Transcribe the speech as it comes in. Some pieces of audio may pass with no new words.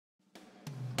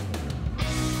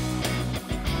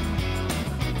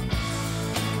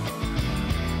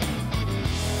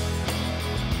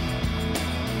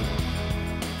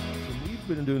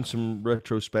been doing some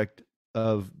retrospect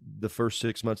of the first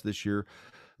 6 months this year,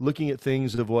 looking at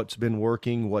things of what's been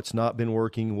working, what's not been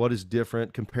working, what is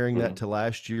different, comparing that to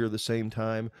last year at the same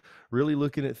time, really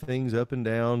looking at things up and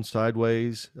down,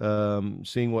 sideways,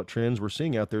 seeing what trends we're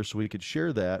seeing out there so we could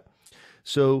share that.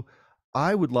 So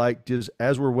I would like, just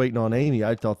as we're waiting on Amy,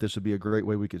 I thought this would be a great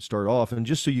way we could start off. And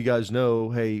just so you guys know,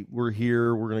 hey, we're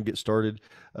here, we're going to get started.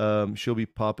 She'll be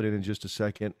popping in just a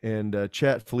second. And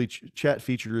chat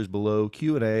feature is below,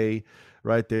 Q&A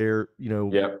right there.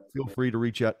 Feel free to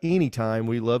reach out anytime.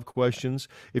 We love questions.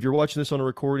 If you're watching this on a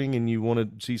recording and you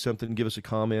want to see something, give us a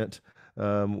comment.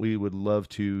 We would love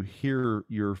to hear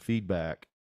your feedback.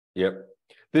 Yep.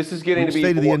 This is getting to be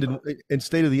state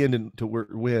of the end to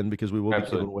win, because we will be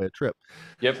giving away a trip.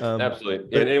 Yep,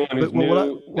 absolutely. And anyone who's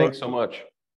new, thanks so much.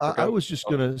 I was just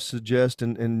going to suggest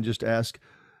and just ask,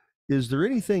 is there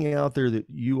anything out there that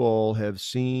you all have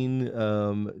seen,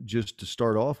 just to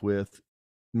start off with,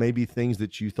 maybe things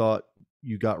that you thought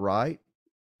you got right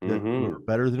that were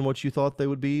better than what you thought they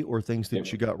would be, or things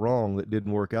that you got wrong that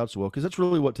didn't work out so well? Because that's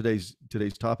really what today's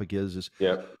topic is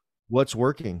what's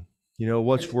working.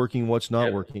 What's working, what's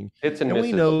not working. And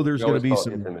we know there's going to be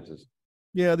some,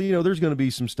 there's going to be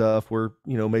some stuff where,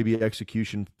 maybe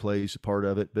execution plays a part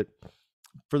of it. But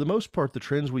for the most part, the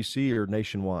trends we see are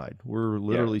nationwide. We're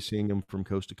literally seeing them from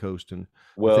coast to coast, and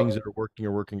things that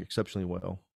are working exceptionally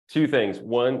well. Two things.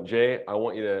 One, Jay,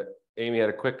 Amy had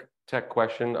a quick tech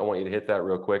question. I want you to hit that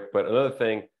real quick. But another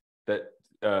thing that,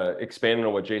 expanding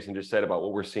on what Jason just said about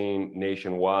what we're seeing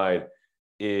nationwide,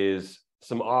 is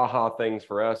some aha things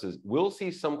for us is we'll see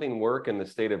something work in the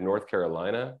state of North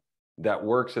Carolina that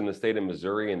works in the state of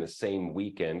Missouri in the same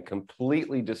weekend.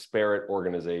 Completely disparate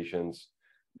organizations,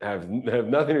 have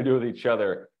nothing to do with each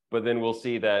other. But then we'll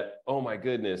see that, oh my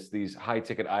goodness, these high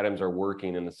ticket items are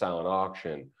working in the silent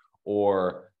auction.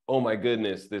 Or, oh my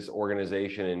goodness, this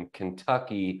organization in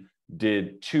Kentucky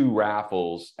did 2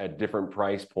 raffles at different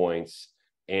price points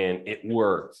and it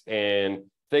worked, and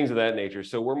things of that nature.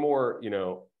 So we're more,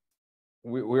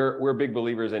 we're big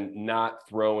believers in not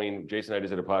throwing, Jason and I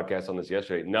just did a podcast on this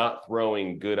yesterday, not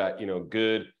throwing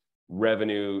good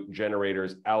revenue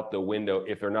generators out the window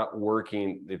if they're not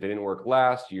working, if they didn't work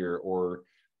last year, or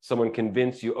someone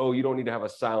convinced you, oh, you don't need to have a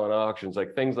silent auction. It's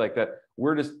like things like that.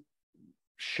 We're just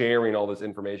sharing all this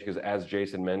information because, as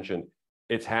Jason mentioned,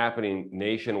 it's happening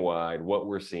nationwide, what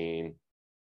we're seeing.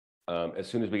 As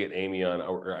soon as we get Amy on,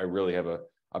 I really have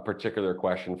a particular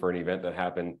question for an event that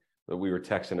happened that we were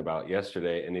texting about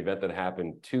yesterday, an event that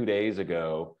happened 2 days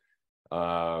ago,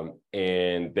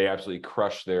 and they absolutely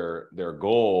crushed their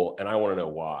goal. And I want to know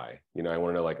why. I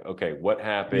want to know, like, okay, what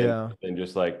happened? Yeah. And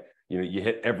just like, you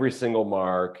hit every single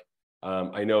mark.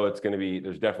 I know there's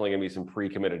definitely going to be some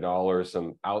pre-committed dollars,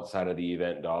 some outside of the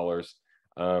event dollars.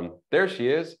 There she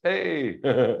is. Hey.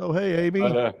 Oh, hey,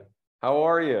 Amy. How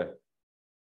are you?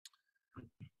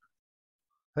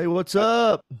 Hey, what's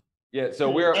up? Yeah, so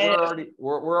we're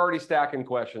already stacking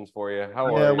questions for you. How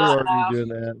are you? Yeah, we're already doing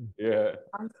that. Yeah.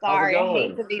 I'm sorry. I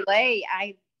hate to be late.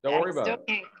 Don't worry about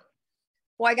it.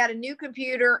 Well, I got a new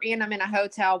computer and I'm in a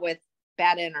hotel with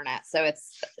bad internet, so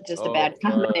it's just a bad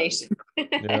combination.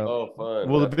 Yeah. Oh, fun.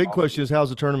 Well, the big question is, how's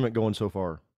the tournament going so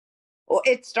far? Well,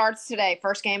 it starts today.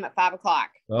 First game at 5 o'clock.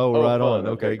 Oh, right fun. on.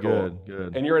 Okay, cool.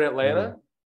 Good. And you're in Atlanta?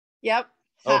 Yep.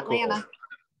 Cool. Atlanta.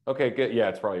 Okay, good. Yeah,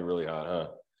 it's probably really hot, huh?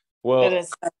 Well, it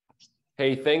is.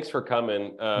 Hey, thanks for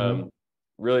coming.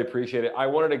 Really appreciate it. I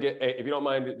wanted to get, if you don't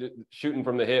mind shooting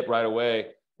from the hip right away,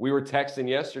 we were texting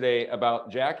yesterday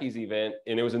about Jackie's event,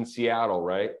 and it was in Seattle,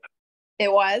 right?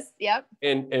 It was, yep.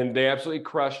 And they absolutely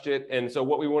crushed it. And so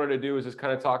what we wanted to do is just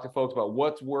kind of talk to folks about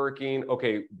what's working.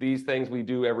 Okay, these things we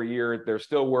do every year, they're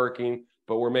still working,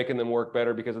 but we're making them work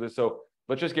better because of this. So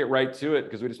let's just get right to it,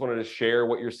 because we just wanted to share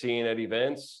what you're seeing at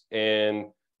events and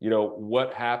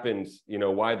what happens,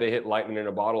 why they hit lightning in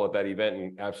a bottle at that event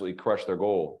and absolutely crush their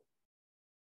goal,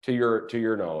 to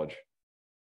your knowledge.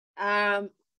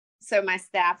 So my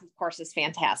staff, of course, is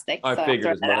fantastic. I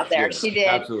figured as much. Out there. Yeah, she did.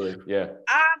 Absolutely. Yeah.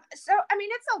 So, I mean,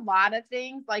 it's a lot of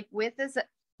things. Like with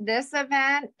this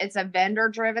event, it's a vendor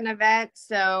driven event.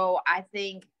 So I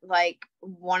think like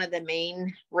one of the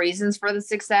main reasons for the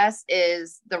success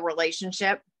is the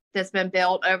relationship that's been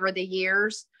built over the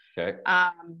years. Okay.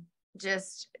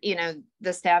 Just,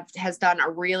 the staff has done a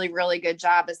really, really good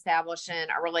job establishing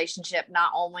a relationship,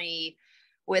 not only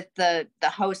with the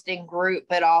hosting group,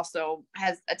 but also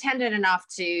has attended enough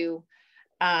to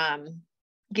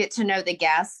get to know the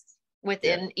guests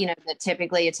within, that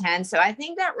typically attend. So I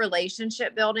think that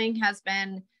relationship building has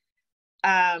been,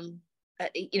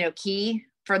 key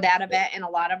for that event and a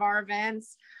lot of our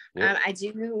events. I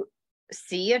do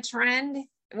see a trend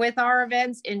with our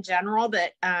events in general,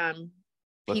 that Let's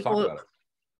talk people about it.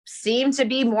 seem to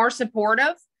be more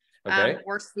supportive. Okay.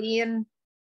 We're seeing,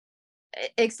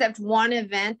 except one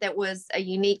event that was a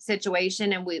unique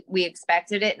situation, and we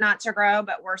expected it not to grow,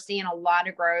 but we're seeing a lot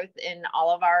of growth in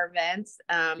all of our events.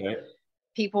 Okay.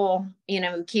 People,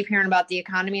 keep hearing about the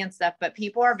economy and stuff, but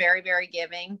people are very, very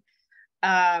giving.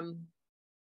 A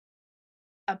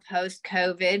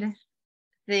post-COVID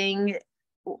thing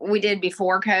we did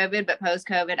before COVID, but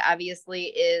post-COVID obviously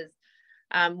is,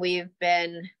 we've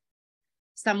been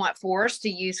somewhat forced to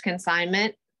use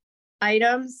consignment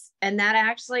items, and that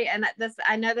actually, and this,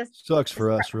 I know this sucks for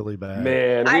us really bad.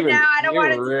 Man, I know, I don't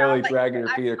want it to really sound like, dragging your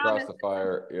I feet across promise the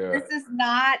fire. Yeah.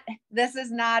 This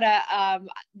is not a,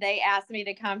 they asked me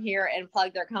to come here and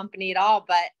plug their company at all,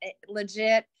 but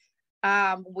legit,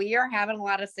 we are having a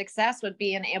lot of success with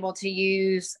being able to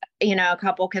use, a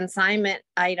couple consignment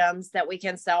items that we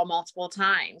can sell multiple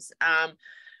times.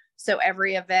 So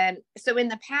every event, so in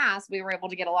the past, we were able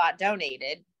to get a lot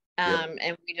donated.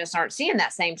 And we just aren't seeing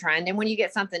that same trend. And when you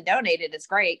get something donated, it's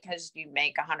great because you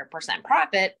make 100%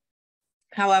 profit.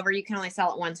 However, you can only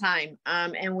sell it one time.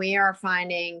 And we are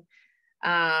finding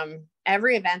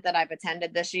every event that I've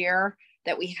attended this year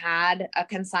that we had a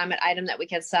consignment item that we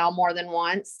could sell more than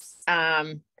once.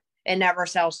 It never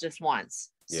sells just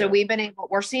once. So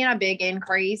we're seeing a big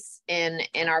increase in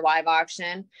our live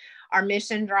auction. Our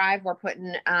mission drive, we're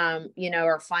putting,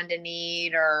 our fund a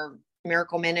need or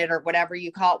Miracle Minute or whatever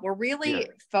you call it. We're really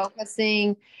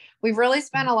focusing. We've really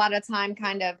spent a lot of time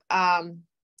kind of,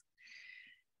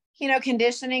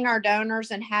 conditioning our donors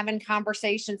and having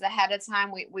conversations ahead of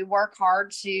time. We work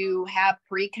hard to have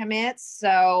pre-commits.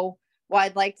 So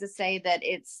I'd like to say that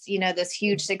it's, this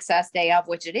huge success day of,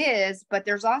 which it is, but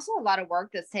there's also a lot of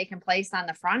work that's taken place on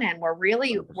the front end. We're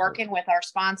really 100%. Working with our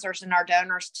sponsors and our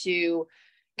donors to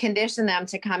condition them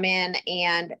to come in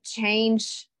and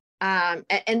change. I'm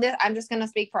just going to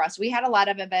speak for us. We had a lot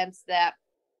of events that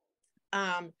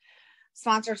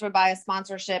sponsors would buy a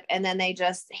sponsorship and then they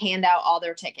just hand out all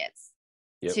their tickets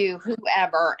to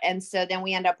whoever. And so then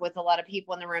we end up with a lot of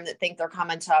people in the room that think they're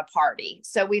coming to a party.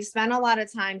 So we've spent a lot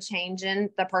of time changing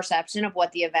the perception of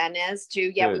what the event is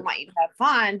to, we want you to have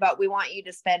fun, but we want you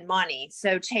to spend money.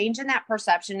 So changing that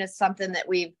perception is something that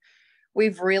we've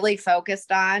really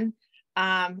focused on.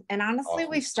 And honestly,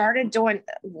 we've started doing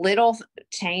little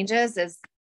changes, as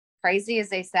crazy as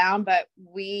they sound, but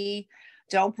we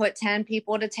don't put 10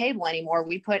 people at a table anymore.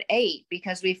 We put 8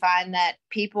 because we find that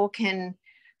people can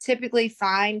typically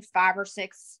find 5 or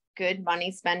 6 good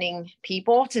money spending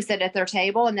people to sit at their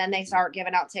table. And then they start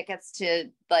giving out tickets to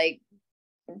like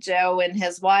Joe and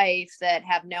his wife that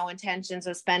have no intentions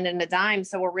of spending a dime.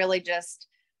 So we're really just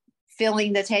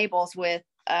filling the tables with,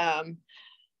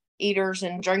 eaters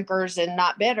and drinkers and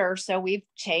not bidders. So we've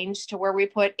changed to where we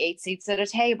put 8 seats at a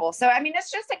table. So,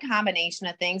 it's just a combination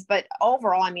of things, but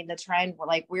overall, the trend,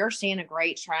 we're seeing a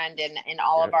great trend in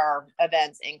all of our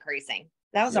events increasing.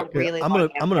 That was a really I'm going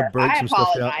to break some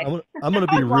stuff down. I'm going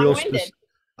to be real specific.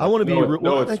 I want to be real.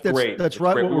 No, I it's think great. That's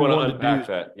right. Great. What we we're want to wanting unpack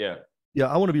to do. that. Yeah.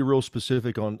 I want to be real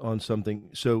specific on something.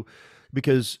 So,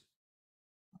 because,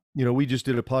 we just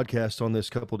did a podcast on this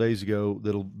a couple of days ago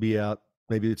that'll be out.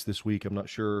 Maybe it's this week. I'm not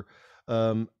sure.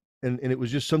 And it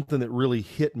was just something that really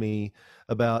hit me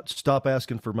about stop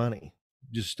asking for money.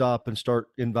 Just stop and start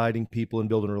inviting people and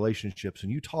building relationships.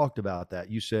 And you talked about that.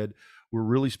 You said, we're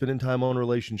really spending time on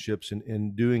relationships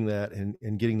and doing that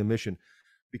and getting the mission.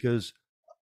 Because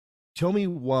tell me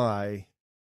why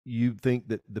you think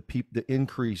that the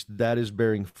increase that is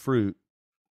bearing fruit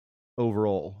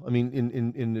overall.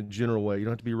 In a general way, you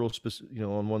don't have to be real specific,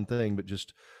 on one thing, but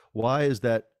just why is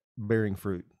that bearing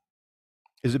fruit?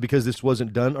 Is it because this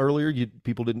wasn't done earlier?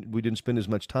 We didn't spend as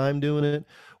much time doing it.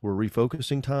 We're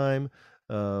refocusing time.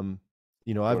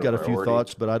 I've got a few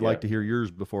thoughts, but I'd like to hear yours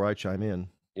before I chime in.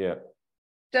 Yeah.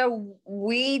 So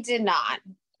we did not,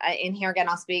 and here again,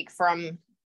 I'll speak from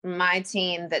my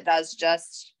team that does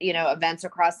just, events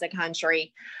across the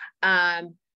country.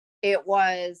 It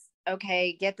was,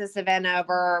 okay, get this event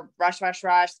over, rush,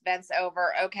 event's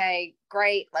over. Okay,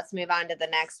 great. Let's move on to the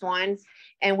next one.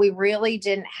 And we really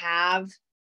didn't have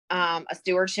a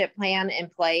stewardship plan in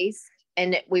place.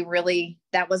 And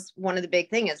that was one of the big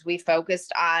things is we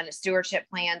focused on stewardship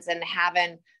plans and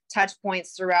having touch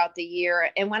points throughout the year.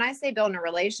 And when I say building a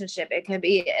relationship, it can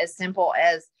be as simple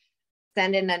as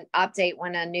sending an update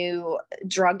when a new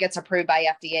drug gets approved by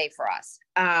FDA for us.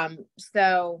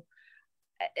 So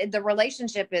the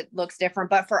relationship, it looks different,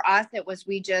 but for us, it was,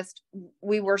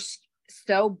 we were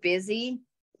so busy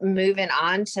moving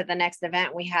on to the next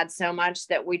event. We had so much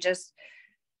that we just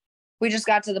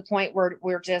got to the point where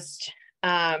we're just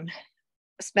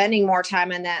spending more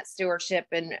time in that stewardship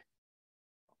and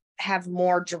have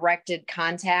more directed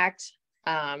contact.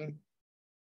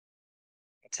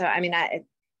 So, I mean,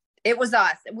 it was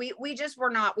us. We just were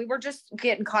not, we were just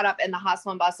getting caught up in the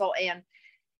hustle and bustle. And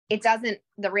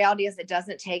the reality is it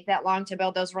doesn't take that long to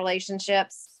build those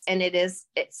relationships. And it's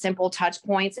simple touch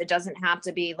points. It doesn't have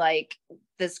to be like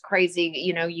this crazy,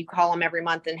 you call them every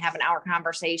month and have an hour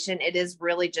conversation. It is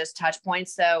really just touch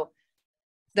points. So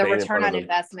the return on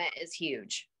investment is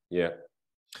huge. Yeah.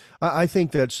 I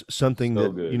think that's something So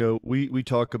that, good. we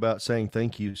talk about saying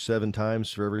thank you 7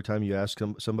 times for every time you ask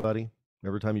somebody,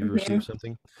 every time you receive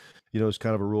something, it's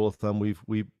kind of a rule of thumb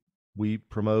we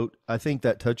promote. I think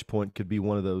that touch point could be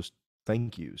one of those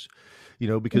thank yous,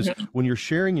 because when you're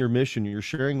sharing your mission, you're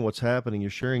sharing what's happening,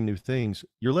 you're sharing new things,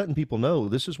 you're letting people know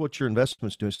this is what your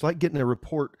investment's doing. It's like getting a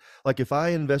report. Like if I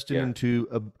invested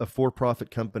into a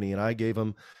for-profit company and I gave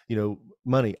them,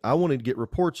 money, I wanted to get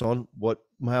reports on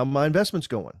how my investment's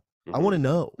going. I want to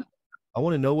know. I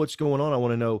want to know what's going on. I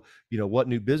want to know, what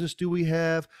new business do we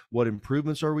have? What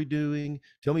improvements are we doing?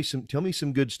 Tell me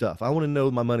some good stuff. I want to know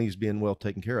my money's being well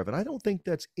taken care of. And I don't think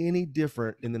that's any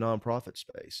different in the nonprofit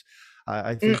space.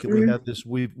 I think that we have this,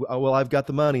 I've got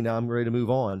the money now, I'm ready to move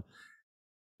on.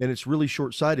 And it's really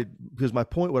short-sighted, because my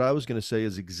point, what I was going to say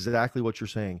is exactly what you're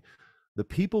saying. The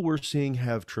people we're seeing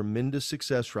have tremendous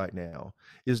success right now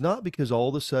is not because all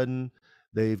of a sudden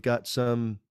they've got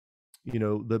some,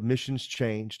 the mission's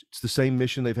changed. It's the same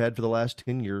mission they've had for the last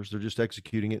 10 years. They're just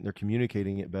executing it and they're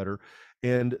communicating it better.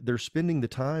 And they're spending the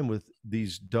time with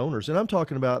these donors. And I'm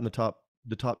talking about in the top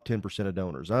 10% of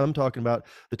donors. I'm talking about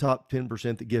the top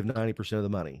 10% that give 90% of the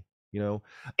money.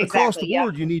 Across the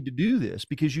board, you need to do this,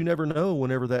 because you never know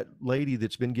whenever that lady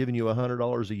that's been giving you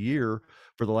 $100 a year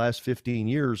for the last 15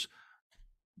 years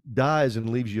dies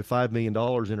and leaves you $5 million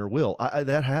in her will.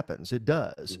 That happens. It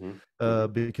does,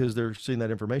 because they're seeing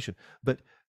that information. But,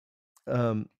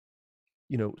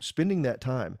 spending that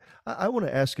time, I want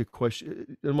to ask a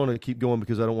question. I'm going to keep going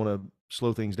because I don't want to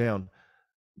slow things down.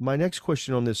 My next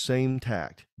question on this same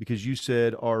tact, because you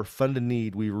said our fund and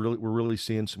need, we're really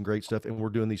seeing some great stuff, and we're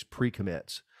doing these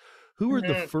pre-commits. Who are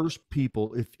the first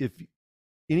people, if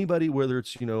anybody, whether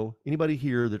it's, anybody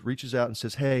here that reaches out and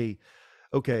says, hey,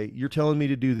 okay, you're telling me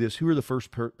to do this, who are the first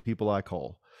people I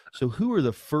call? So who are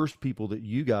the first people that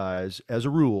you guys, as a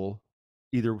rule,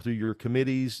 either through your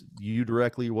committees, you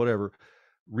directly, whatever,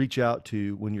 reach out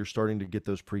to when you're starting to get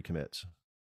those pre-commits?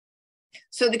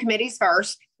 So the committees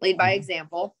first, lead by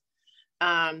example.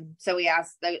 So we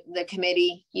ask the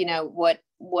committee,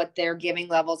 what their giving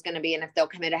level is going to be, and if they'll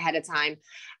commit ahead of time.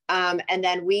 And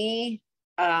then we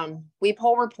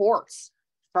pull reports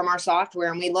from our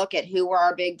software, and we look at who were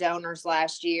our big donors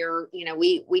last year.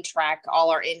 We track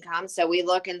all our income. So we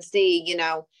look and see,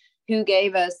 who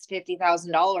gave us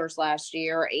 $50,000 last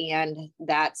year. And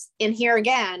that's in here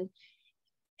again.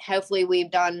 Hopefully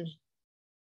we've done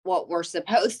what we're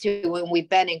supposed to when we've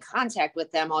been in contact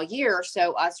with them all year.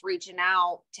 So us reaching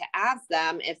out to ask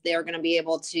them if they're going to be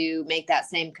able to make that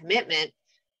same commitment.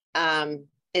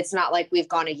 It's not like we've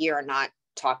gone a year and not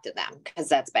talked to them, because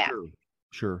that's bad.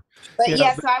 Sure. But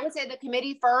so I would say the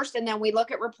committee first, and then we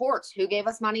look at reports. Who gave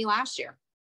us money last year?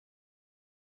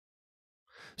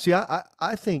 See,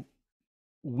 I think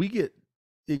we get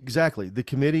exactly the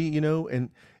committee,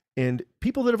 and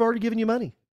people that have already given you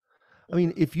money. I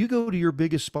mean, if you go to your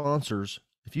biggest sponsors,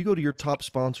 if you go to your top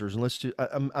sponsors,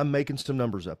 and I'm making some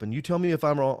numbers up, and you tell me if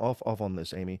I'm off on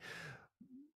this, Amy,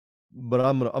 but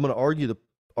I'm gonna argue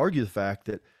the fact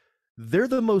that they're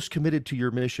the most committed to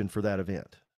your mission for that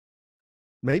event.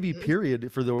 Maybe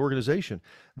period, for the organization.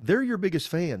 They're your biggest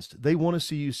fans. They want to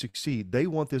see you succeed. They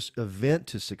want this event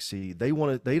to succeed. They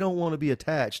don't want to be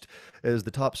attached as the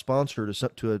top sponsor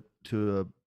to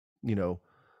a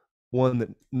one that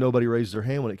nobody raises their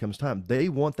hand when it comes time. They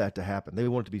want that to happen. They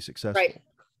want it to be successful. Right.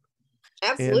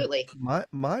 Absolutely.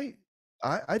 And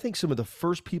I think some of the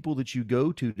first people that you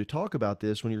go to talk about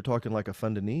this, when you're talking like a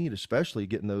fund to need, especially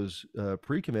getting those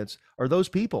pre-commits, are those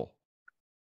people.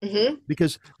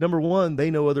 Because number one, they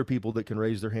know other people that can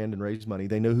raise their hand and raise money.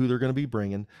 They know who they're going to be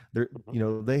bringing.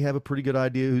 They have a pretty good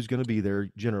idea who's going to be there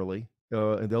generally,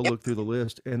 and they'll look through the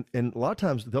list. And a lot of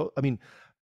times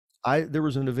there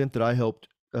was an event that I helped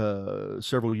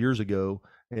several years ago,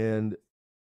 and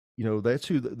that's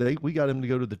who we got him to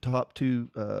go to the top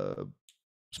 2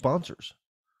 sponsors.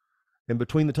 And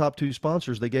between the top 2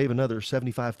 sponsors, they gave another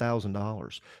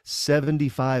 $75,000,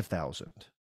 75,000.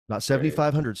 Not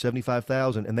 7,500,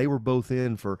 75,000. And they were both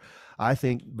in for, I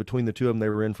think between the two of them, they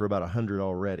were in for about 100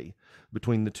 already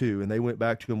between the two. And they went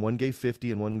back to him. One gave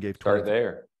 50 and one gave 20. Start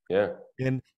there. Yeah.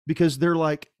 And because they're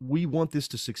like, we want this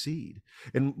to succeed.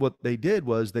 And what they did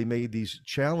was they made these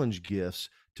challenge gifts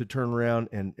to turn around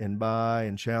and buy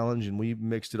and challenge, and we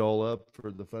mixed it all up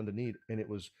for the fun to need, and it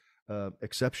was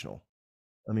exceptional.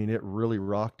 I mean, it really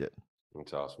rocked it.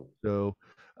 That's awesome. So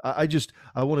I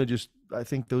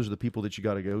think those are the people that you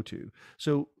got to go to.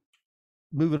 So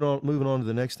moving on to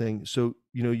the next thing. So,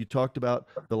 you talked about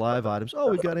the live items.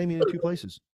 Oh, we've got Amy in 2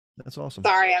 places. That's awesome.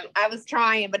 Sorry, I was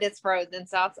trying, but it's frozen,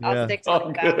 so I'll stick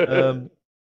to it.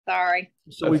 Sorry.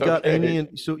 So we've got Amy,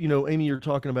 and so Amy, you're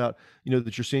talking about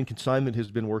that you're seeing consignment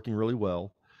has been working really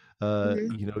well.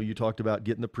 You talked about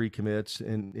getting the pre-commits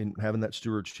and having that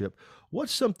stewardship.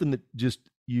 What's something that just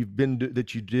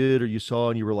that you did or you saw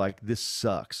and you were like, this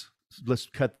sucks, let's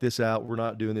cut this out, we're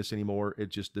not doing this anymore,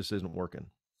 this isn't working,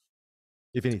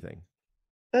 if anything?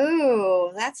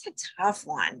 Ooh, that's a tough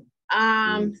one.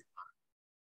 I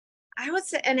would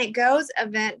say, and it goes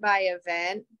event by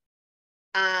event.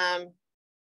 I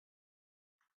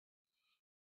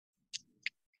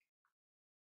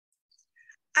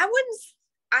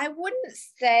wouldn't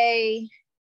say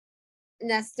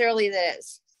necessarily that it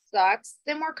sucks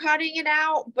then we're cutting it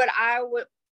out, but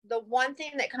the one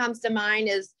thing that comes to mind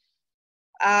is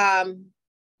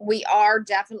we are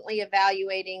definitely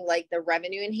evaluating like the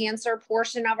revenue enhancer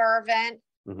portion of our event.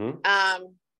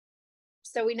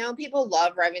 So we know people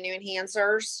love revenue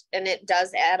enhancers and it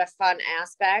does add a fun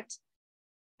aspect.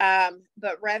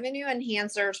 But revenue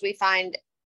enhancers, we find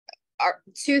are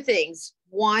 2 things.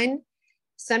 One,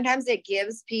 sometimes it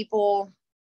gives people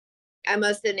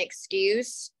almost an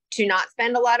excuse to not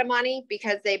spend a lot of money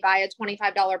because they buy a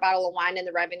 $25 bottle of wine in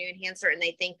the revenue enhancer and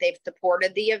they think they've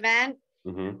supported the event.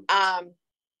 And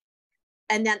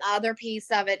then the other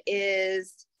piece of it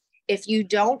is if you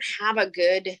don't have a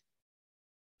good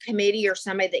committee or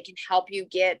somebody that can help you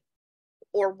get,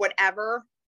 or whatever,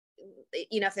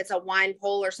 if it's a wine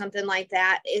pool or something like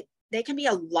that, they can be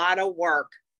a lot of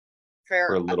work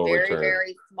for a very, return.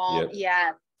 Very small.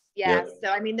 Yep. Yes.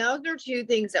 So, I mean, those are 2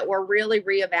 things that we're really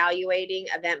reevaluating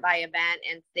event by event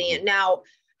and seeing. Now,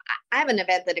 I have an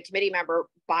event that a committee member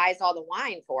buys all the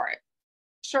wine for it.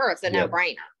 Sure, it's a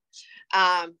no-brainer.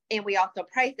 And we also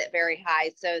price it very high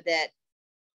so that,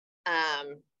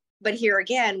 but here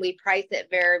again, we price it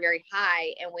very, very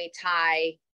high and we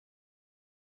tie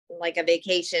like a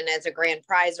vacation as a grand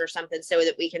prize or something so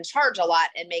that we can charge a lot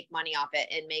and make money off it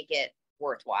and make it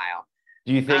worthwhile.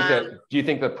 Do you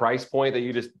think the price point that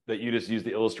you just used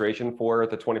the illustration for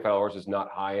at the $25 is not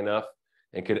high enough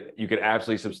and you could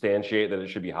absolutely substantiate that it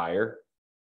should be higher?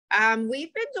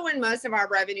 We've been doing most of our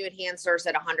revenue enhancers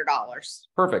at $100.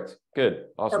 Perfect. Good.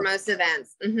 Awesome. For most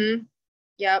events.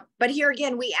 Yep. But here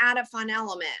again, we add a fun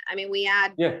element. I mean, we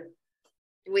add a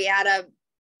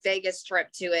Vegas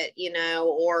trip to it,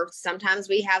 or sometimes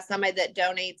we have somebody that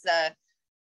donates a,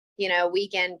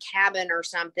 weekend cabin or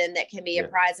something that can be a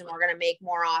prize, and we're going to make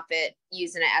more off it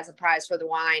using it as a prize for the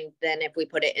wine than if we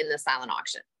put it in the silent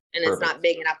auction. And It's not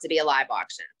big enough to be a live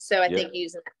auction. So I think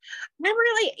using it, I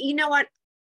really, what,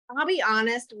 I'll be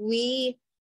honest, we,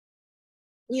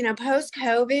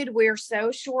 post-COVID, we're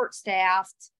so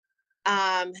short-staffed.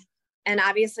 And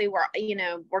obviously we're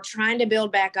trying to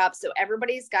build back up. So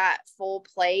everybody's got full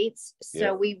plates.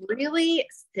 So we really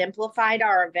simplified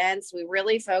our events. We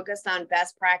really focused on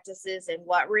best practices and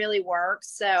what really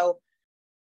works. So,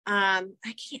 I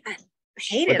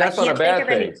hate it. That's not a bad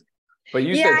thing. But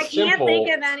you said simple,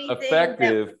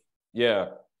 effective.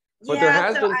 But there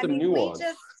has been some nuance.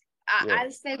 I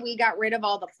say we got rid of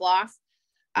all the fluff.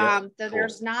 So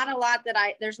there's not a lot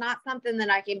there's not something that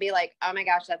I can be like, oh my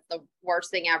gosh, that's the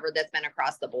worst thing ever that's been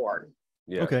across the board.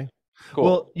 Okay. Cool.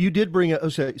 Well, you did bring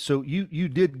up, so you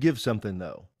did give something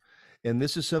though. And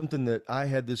this is something that I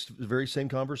had this very same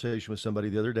conversation with somebody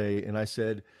the other day. And I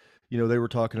said, they were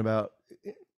talking about,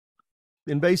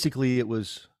 and basically it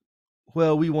was,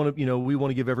 well, we want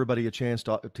to give everybody a chance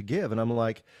to give. And I'm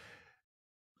like,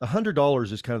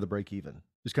 $100 is kind of the break even.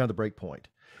 It's kind of the break point.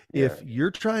 If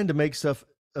you're trying to make stuff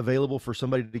available for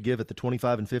somebody to give at the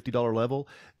 $25 and $50 level,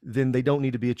 then they don't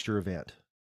need to be at your event.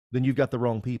 Then you've got the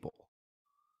wrong people.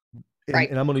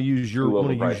 And I'm going to use your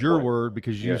word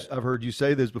because I've heard you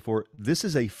say this before. This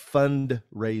is a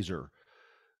fundraiser.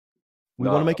 We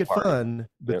want to make it fun,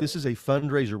 but this is a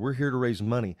fundraiser. We're here to raise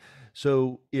money.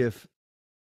 So if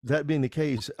that being the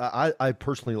case, I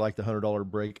personally like the $100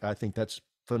 break. I think that's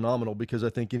phenomenal because I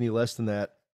think any less than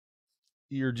that,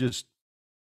 you're just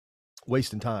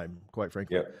wasting time, quite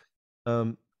frankly.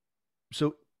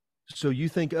 So you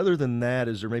think other than that,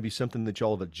 is there maybe something that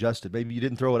y'all have adjusted? Maybe you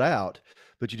didn't throw it out,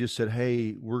 but you just said,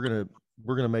 hey, we're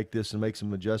gonna make this and make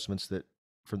some adjustments that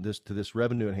from this to this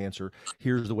revenue enhancer.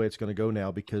 Here's the way it's going to go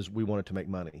now because we want it to make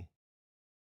money.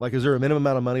 Like, is there a minimum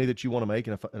amount of money that you want to make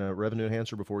in a revenue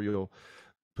enhancer before you'll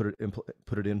put it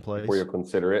in place? Before you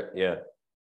consider it, yeah.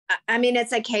 I mean,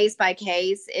 it's a case by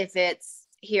case. If it's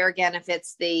here again, if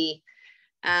it's the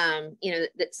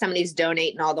that somebody's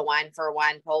donating all the wine for a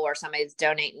wine poll, or somebody's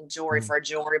donating jewelry for a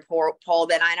jewelry poll,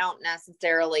 then I don't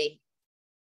necessarily,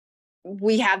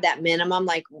 we have that minimum,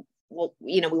 like, well,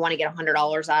 we want to get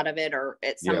 $100 out of it, or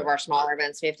at some of our smaller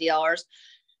events, $50.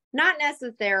 Not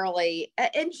necessarily.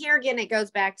 And here again, it goes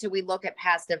back to, we look at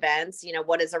past events,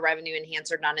 what is a revenue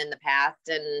enhancer done in the past?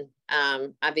 And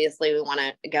obviously we want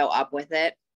to go up with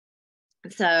it.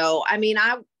 So, I mean,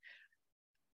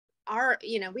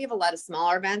 we have a lot of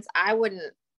smaller events. I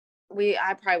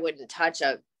probably wouldn't touch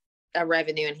a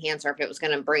revenue enhancer if it was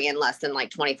going to bring in less than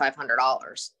like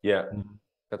 $2,500. Yeah.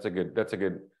 That's a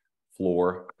good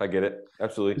floor. I get it.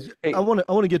 Absolutely. Hey, I want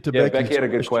to get to Becky had a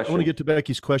good question. I want to get to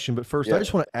Becky's question, but first I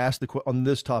just want to ask on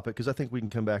this topic, because I think we can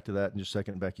come back to that in just a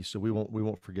second, Becky. So we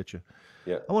won't forget you.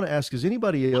 Yeah. I want to ask, does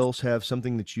anybody else have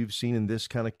something that you've seen in this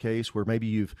kind of case where maybe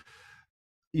you've,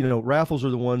 raffles are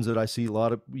the ones that I see a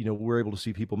lot of, we're able to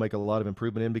see people make a lot of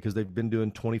improvement in, because they've been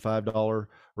doing $25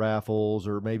 raffles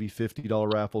or maybe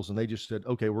 $50 raffles. And they just said,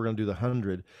 okay, we're going to do the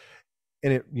 100.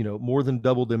 And it, more than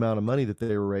doubled the amount of money that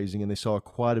they were raising. And they saw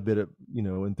quite a bit of,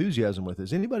 enthusiasm with it.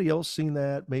 Has anybody else seen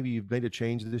that? Maybe you've made a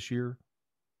change this year?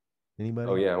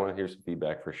 Anybody? Oh yeah. I want to hear some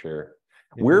feedback for sure.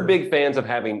 Yeah. We're big fans of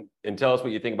having, and tell us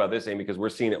what you think about this, Amy, because we're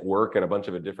seeing it work at a bunch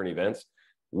of different events.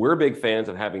 We're big fans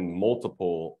of having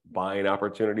multiple buying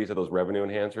opportunities of those revenue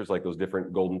enhancers, like those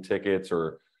different golden tickets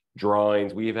or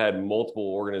drawings. We've had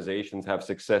multiple organizations have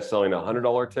success selling a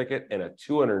 $100 ticket and a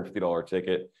 $250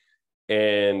 ticket.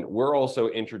 And we're also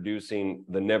introducing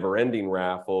the never-ending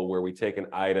raffle, where we take an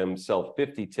item, sell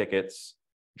 50 tickets,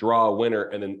 draw a winner,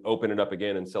 and then open it up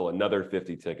again and sell another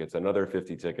 50 tickets,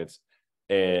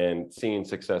 and seeing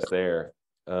success there.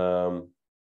 Oh,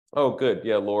 good.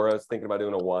 Yeah, Laura's thinking about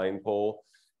doing a wine poll.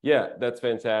 Yeah, that's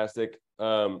fantastic.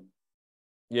 Yeah,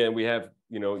 and we have,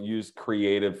 used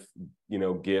creative,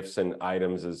 gifts and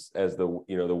items as the,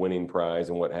 the winning prize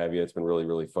and what have you. It's been really,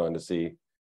 really fun to see.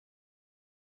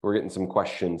 We're getting some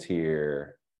questions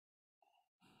here.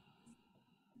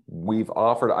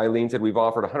 Eileen said, we've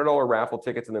offered $100 raffle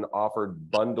tickets and then offered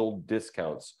bundled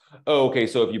discounts. Oh, okay.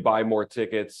 So if you buy more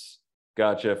tickets,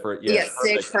 gotcha. For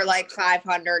 6 for like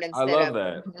 500 instead. I love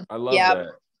that. I love that.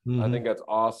 Mm-hmm. I think that's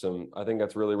awesome. I think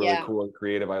that's really, really cool and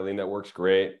creative, Eileen. That works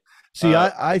great. See,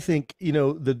 I think,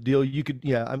 the deal you could,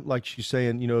 I'm like she's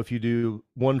saying, if you do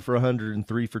 1 for 100 and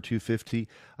 3 for 250,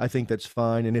 I think that's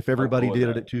fine. And if everybody did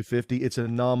it at 250, it's a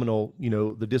nominal,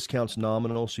 the discount's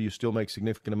nominal. So you still make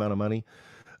significant amount of money.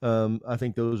 I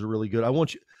think those are really good. I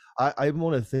want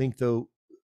to think though,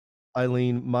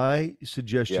 Eileen, my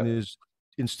suggestion is,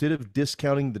 instead of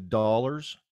discounting the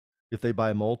dollars, if they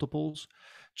buy multiples,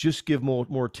 just give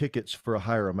more tickets for a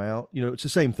higher amount. It's the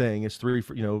same thing. It's 3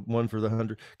 for, 1 for the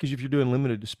 100. Because if you're doing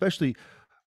limited, especially,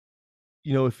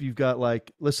 if you've got,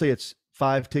 like, let's say it's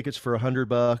 5 tickets for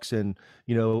 $100 and,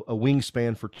 a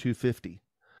wingspan for 250.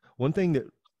 One thing that,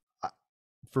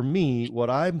 for me, what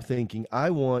I'm thinking, I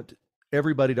want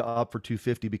everybody to opt for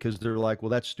 250, because they're like, well,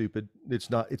 that's stupid. It's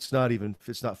not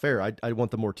fair. I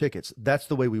want the more tickets. That's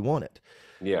the way we want it.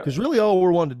 Yeah. Because really all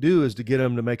we're wanting to do is to get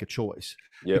them to make a choice.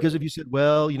 Yep. Because if you said,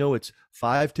 well, it's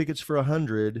 5 tickets for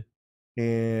 100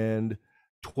 and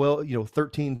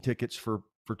 13 tickets for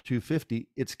 250,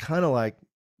 it's kind of like,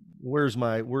 where's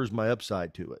my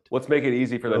upside to it? Let's make it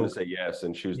easy for them to say yes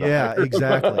and choose.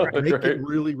 Exactly. Make it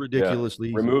really ridiculously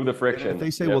easy. Remove the friction. And if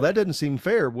they say, well, that doesn't seem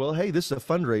fair. Well, hey, this is a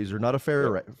fundraiser, not a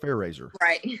fair raiser.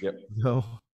 Right. Yep. No.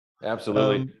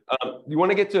 Absolutely. You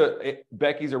want to get to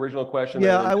Becky's original question?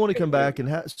 Yeah, I want to come back and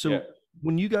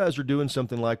when you guys are doing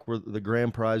something like where the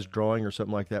grand prize drawing or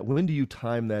something like that, when do you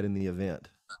time that in the event?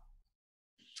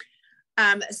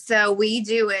 So we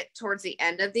do it towards the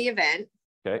end of the event.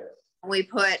 Okay. We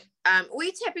put,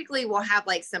 we typically will have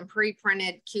like some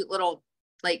pre-printed cute little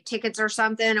like tickets or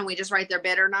something, and we just write their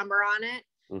bidder number on it.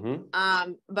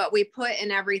 Mm-hmm. But we put in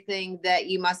everything that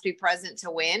you must be present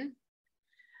to win.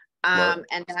 And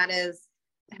that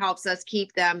helps us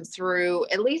keep them through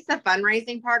at least the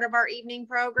fundraising part of our evening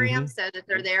program, so that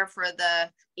they're there for the,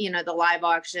 the live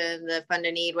auction, the fund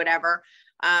to need, whatever,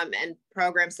 and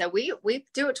program. So we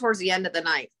do it towards the end of the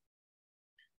night.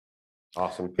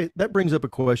 Awesome. Okay, that brings up a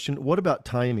question. What about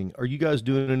timing? Are you guys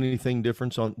doing anything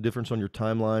different on your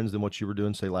timelines than what you were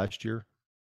doing, say, last year?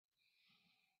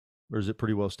 Or is it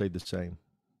pretty well stayed the same?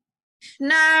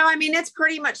 No, I mean, it's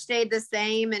pretty much stayed the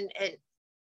same, and it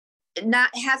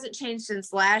hasn't changed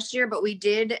since last year, but we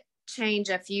did change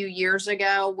a few years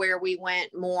ago where we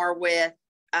went more with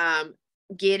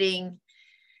getting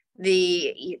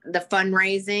the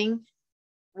fundraising,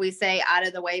 we say, out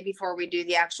of the way before we do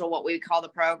the actual what we call the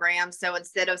program. So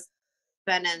instead of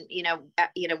spending,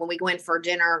 when we go in for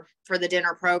dinner, for the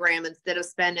dinner program, instead of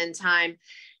spending time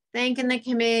thanking the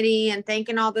committee and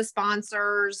thanking all the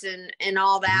sponsors and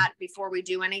all that before we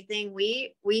do anything,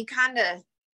 we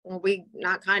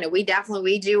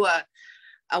definitely do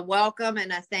a welcome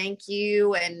and a thank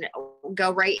you, and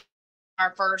go right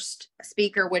our first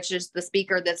speaker, which is the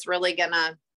speaker that's really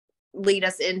gonna lead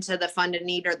us into the fund and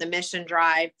need or the mission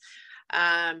drive.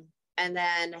 And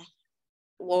then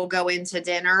we'll go into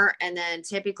dinner. And then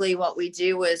typically what we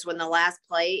do is when the last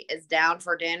plate is down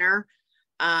for dinner,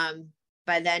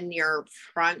 by then your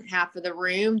front half of the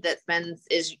room that spends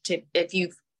if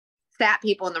you've sat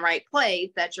people in the right place,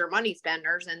 that's your money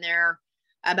spenders, and they're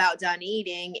about done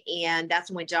eating. And that's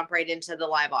when we jump right into the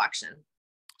live auction.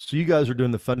 So you guys are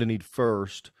doing the fund and need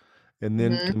first, and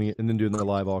then coming and then doing the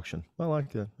live auction. I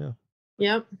like that. Yeah.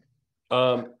 Yep.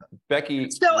 Becky.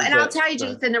 So, and I'll tell you,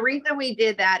 Jason, the reason we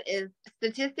did that is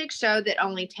statistics show that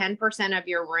only 10% of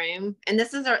your room, and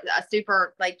this is a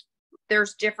super, like,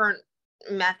 there's different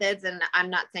methods, and I'm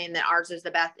not saying that ours is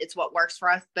the best, it's what works for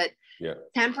us, but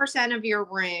 10% of your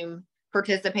room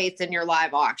participates in your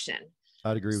live auction.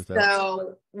 I'd agree with that.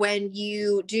 So when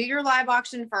you do your live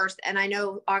auction first, and I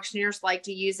know auctioneers like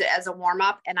to use it as a warm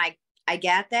up, and I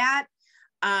get that.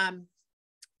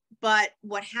 But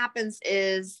what happens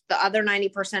is the other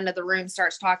 90% of the room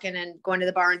starts talking and going to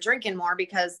the bar and drinking more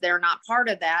because they're not part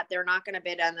of that. They're not going to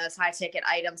bid on those high ticket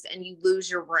items, and you lose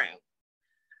your room.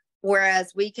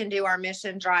 Whereas we can do our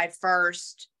mission drive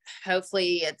first.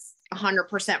 Hopefully it's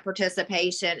 100%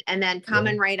 participation, and then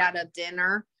coming right out of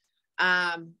dinner,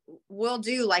 we'll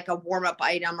do like a warm up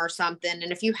item or something.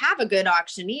 And if you have a good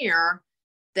auctioneer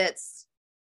that's,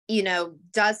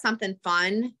 does something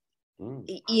fun,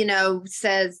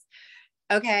 says,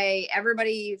 okay,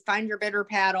 everybody find your bidder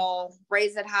paddle,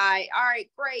 raise it high. All right,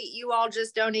 great. You all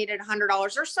just donated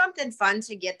 $100 or something fun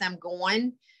to get them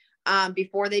going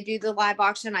before they do the live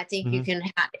auction. I think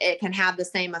it can have the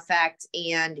same effect,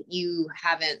 and you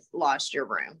haven't lost your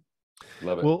room.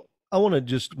 Love it. Well, I want to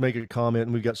just make a comment,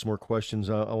 and we've got some more questions.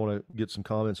 I want to get some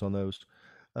comments on those.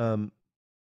 I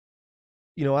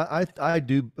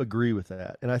do agree with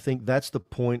that. And I think that's the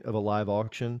point of a live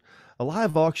auction. A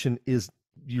live auction is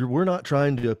we're not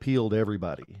trying to appeal to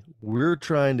everybody. We're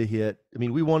trying to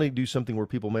we want to do something where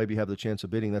people maybe have the chance of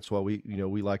bidding. That's why we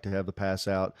like to have the pass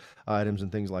out items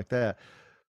and things like that.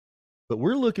 But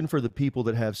we're looking for the people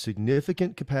that have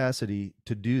significant capacity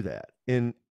to do that.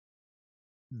 And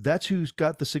that's who's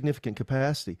got the significant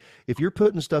capacity. If you're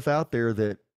putting stuff out there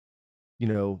that,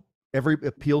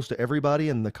 appeals to everybody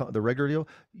and the regular deal,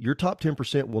 your top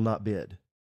 10% will not bid.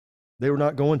 They were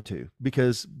not going to,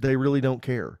 because they really don't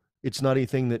care. It's not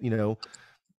anything that,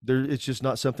 it's just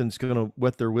not something that's going to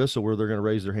wet their whistle where they're going to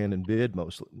raise their hand and bid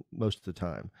most of the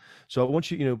time. So I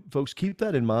want you, folks, keep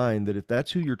that in mind, that if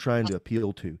that's who you're trying to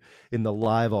appeal to in the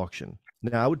live auction.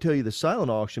 Now, I would tell you the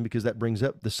silent auction, because that brings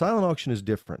up, the silent auction is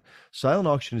different. Silent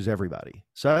auction is everybody.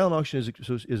 Silent auction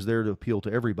is there to appeal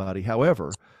to everybody.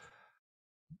 However,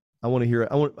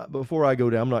 before I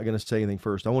go down, I'm not going to say anything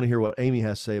first. I want to hear what Amy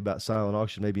has to say about silent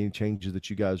auction, maybe any changes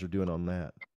that you guys are doing on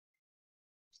that.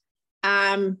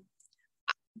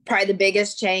 Probably the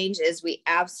biggest change is we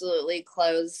absolutely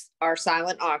close our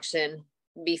silent auction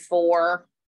before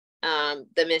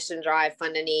the mission drive,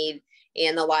 fund and need,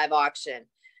 and the live auction.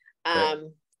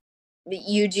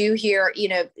 You do hear, you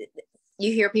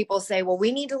hear people say, well,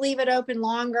 we need to leave it open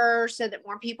longer so that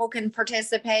more people can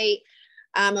participate.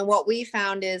 And what we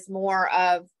found is more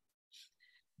of,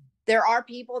 there are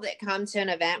people that come to an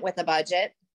event with a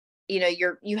budget.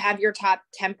 You have your top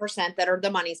 10% that are the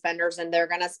money spenders, and they're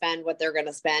going to spend what they're going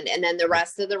to spend. And then the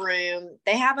rest of the room,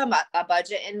 they have a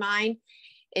budget in mind,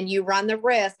 and you run the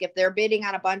risk, if they're bidding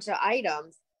on a bunch of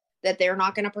items, that they're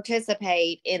not going to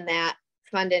participate in that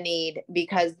fund and need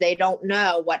because they don't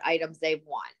know what items they've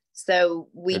won. So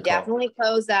we definitely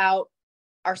close out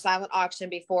our silent auction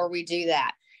before we do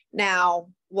that. Now,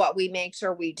 what we make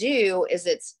sure we do is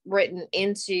it's written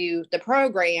into the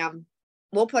program.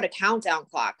 We'll put a countdown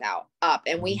clock up,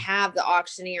 and we have the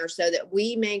auctioneer so that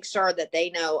we make sure that they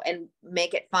know and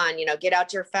make it fun. Get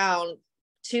out your phone,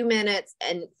 2 minutes,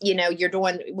 and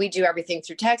we do everything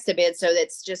through text to bid. So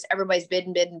it's just everybody's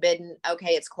bidding.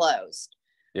 Okay, it's closed.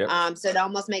 Yep. So it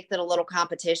almost makes it a little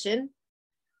competition.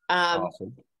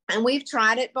 Awesome. And we've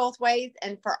tried it both ways.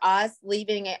 And for us,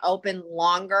 leaving it open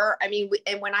longer, and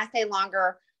when I say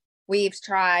longer, We've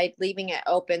tried leaving it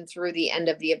open through the end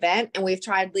of the event, and we've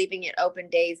tried leaving it open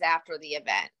days after the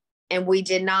event. And we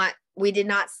did not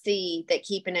see that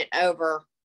keeping it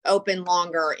open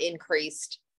longer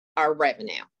increased our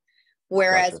revenue.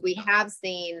 Whereas Gotcha. we have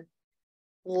seen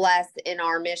less in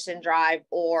our mission drive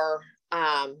or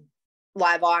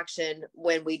live auction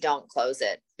when we don't close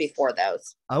it before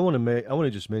those. I want to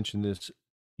just mention this.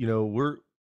 You know,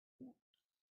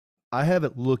 I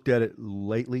haven't looked at it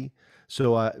lately.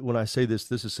 So when I say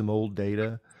this is some old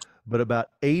data, but about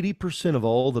 80% of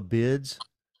all the bids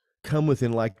come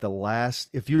within like the last,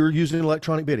 if you're using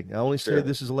electronic bidding, I only say Sure.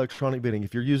 this is electronic bidding.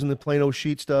 If you're using the plain old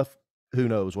sheet stuff, who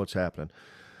knows what's happening.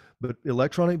 But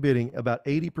electronic bidding, about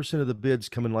 80% of the bids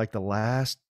come in like the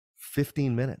last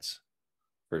 15 minutes.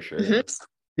 For sure. Mm-hmm.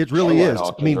 It really Online is.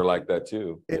 auctions are like that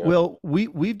too. Yeah. Well,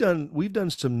 we've done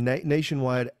some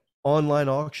nationwide online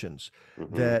auctions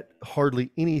that hardly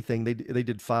anything. They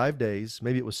did 5 days,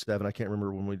 maybe it was 7. I can't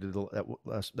remember when we did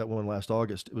that one last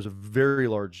August. It was a very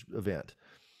large event.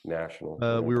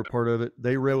 National. We were part of it.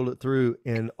 They rolled it through,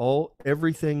 and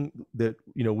everything that,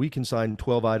 you know, we consigned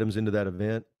 12 items into that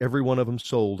event. Every one of them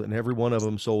sold, and every one of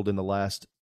them sold in the last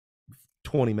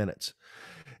 20 minutes.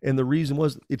 And the reason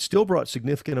was it still brought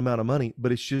significant amount of money,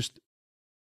 but it's just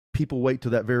people wait to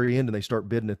that very end and they start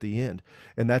bidding at the end.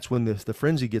 And that's when the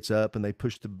frenzy gets up and they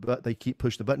keep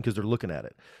pushing the button because they're looking at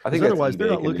it. I think otherwise they're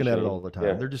not looking at it all the time.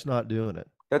 Yeah. They're just not doing it.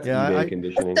 That's eBay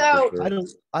conditioning. So, for sure.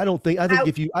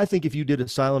 I think if you did a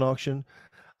silent auction,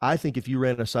 I think if you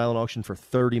ran a silent auction for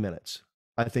 30 minutes,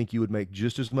 I think you would make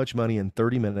just as much money in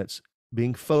 30 minutes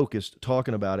being focused,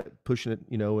 talking about it, pushing it,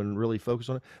 you know, and really focus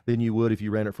on it than you would if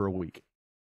you ran it for a week.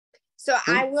 So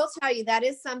I will tell you that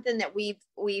is something that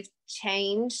we've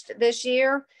changed this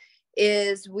year.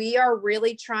 Is we are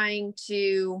really trying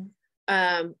to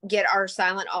get our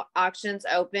silent auctions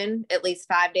open at least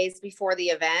 5 days before the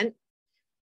event.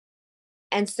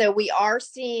 And so we are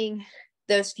seeing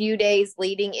those few days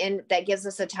leading in, that gives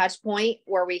us a touch point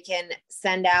where we can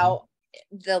send out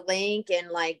the link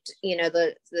and, like, you know,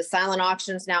 the silent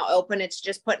auctions now open. It's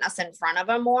just putting us in front of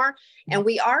them more. And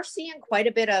we are seeing quite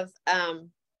a bit of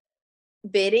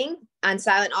bidding on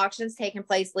silent auctions taking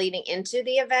place leading into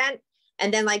the event.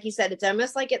 And then, like you said, it's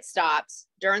almost like it stops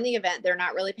during the event. They're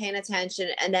not really paying attention.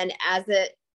 And then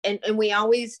and we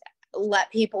always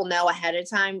let people know ahead of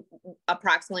time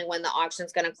approximately when the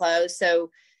auction's going to close.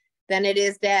 So then it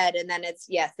is dead. And then it's,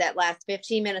 yes, that last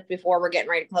 15 minutes before we're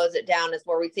getting ready to close it down is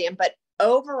where we see them. But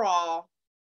overall,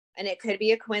 and it could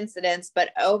be a coincidence, but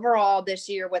overall this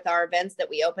year with our events that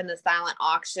we open the silent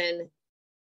auction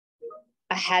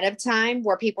ahead of time,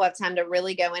 where people have time to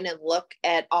really go in and look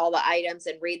at all the items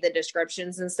and read the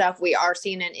descriptions and stuff, we are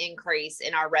seeing an increase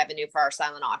in our revenue for our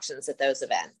silent auctions at those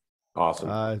events. Awesome.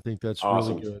 I think that's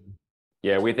awesome. Really good.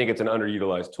 Yeah, we think it's an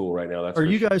underutilized tool right now. Are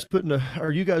you guys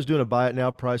doing a buy it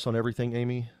now price on everything,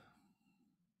 Amy?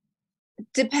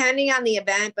 Depending on the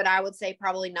event, but I would say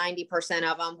probably 90%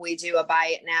 of them we do a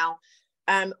buy it now.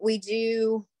 We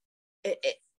do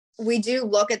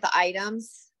look at the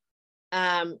items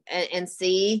and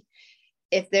see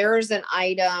if there's an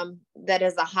item that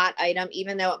is a hot item,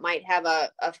 even though it might have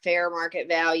a fair market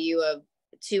value of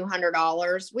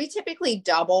 $200, we typically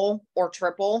double or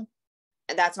triple,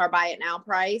 and that's our buy it now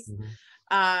price.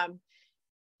 Mm-hmm.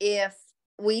 If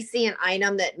we see an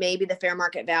item that maybe the fair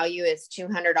market value is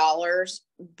 $200,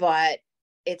 but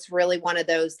it's really one of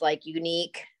those like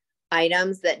unique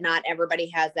items that not everybody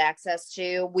has access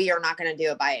to, we are not going to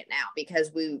do a buy it now,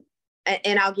 because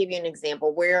and I'll give you an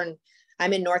example.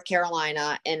 I'm in North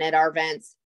Carolina, and at our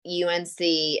events, UNC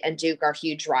and Duke are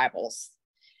huge rivals.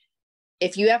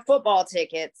 If you have football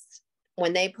tickets,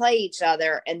 when they play each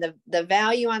other and the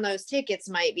value on those tickets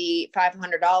might be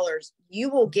 $500, you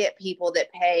will get people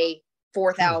that pay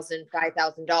 $4,000,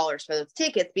 $5,000 for those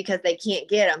tickets because they can't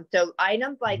get them. So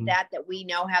items like that we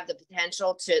know have the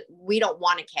potential we don't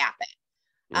want to cap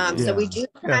it. So we do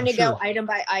kind of go item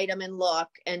by item and look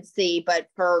and see, but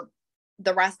for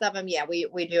the rest of them,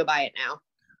 we do buy it now.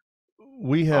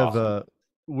 We have,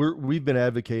 we've been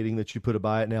advocating that you put a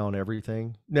buy it now on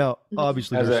everything. Now,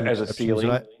 obviously, as a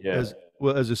ceiling,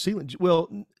 as a ceiling. Well,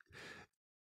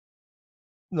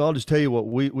 no, I'll just tell you what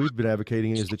we've been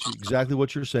advocating is that exactly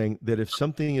what you're saying. That if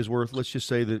something is worth, let's just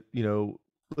say that, you know,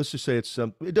 let's just say it's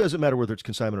it doesn't matter whether it's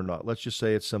consignment or not. Let's just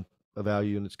say it's a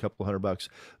value and it's a couple $100.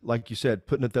 Like you said,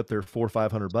 putting it up there $400 or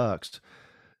 $500,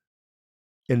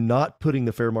 and not putting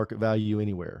the fair market value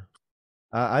anywhere.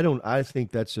 I don't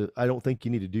think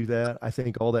you need to do that. I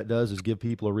think all that does is give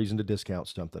people a reason to discount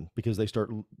something, because they start,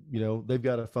 you know, they've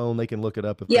got a phone, they can look it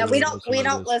up. We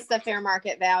don't list the fair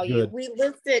market value. Good. We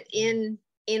list it in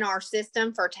in our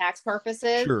system for tax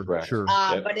purposes. Sure, Correct. sure.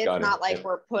 Yep, But it's got it. not like Yep.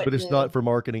 we're putting. But it's not for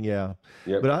marketing, yeah.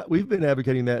 Yep. But we've been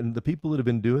advocating that, and the people that have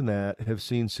been doing that have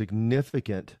seen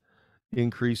significant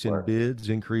increase in Right. bids,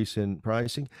 increase in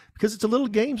pricing, because it's a little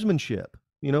gamesmanship.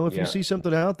 You know, if Yeah. you see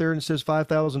something out there and it says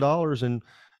 $5,000 and,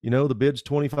 you know, the bid's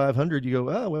 2,500, you go,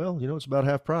 oh, well, you know, it's about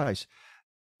half price.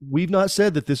 We've not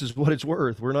said that this is what it's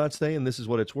worth. We're not saying this is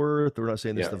what it's worth. We're not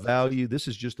saying this is the value. This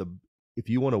is just if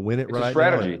you want to win it It's right a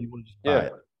strategy. now, if you want to just buy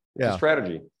it. It's a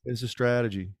strategy. It's a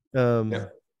strategy. Yeah.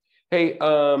 Hey,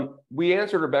 we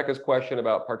answered Rebecca's question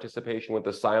about participation with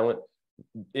the silent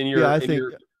in your. I think.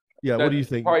 What do you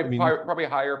think? Probably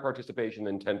higher participation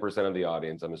than 10% of the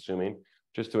audience, I'm assuming,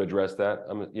 just to address that.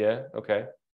 Okay.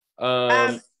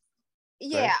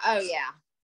 Yeah. Oh, yeah.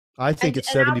 I think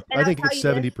it's 70. I think it's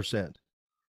 70%.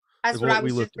 That's what I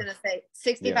was just going to say.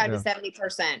 65 to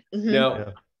 70%. Mm-hmm.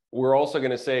 Now, we're also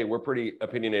going to say we're pretty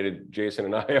opinionated. Jason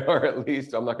and I are, at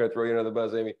least. I'm not going to throw you under the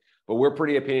bus, Amy, but we're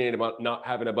pretty opinionated about not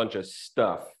having a bunch of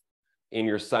stuff in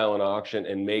your silent auction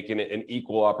and making it an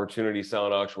equal opportunity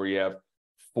silent auction where you have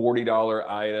 $40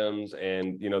 items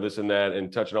and, you know, this and that,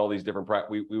 and touching all these different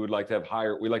we would like to have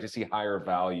we'd like to see higher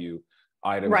value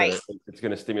items. Right. It's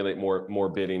going to stimulate more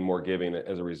bidding, more giving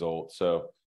as a result.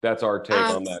 So that's our take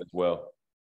on that as well.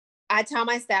 I tell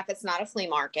my staff it's not a flea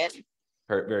market.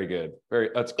 Very good.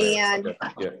 That's great. And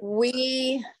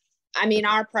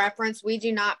our preference, we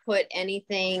do not put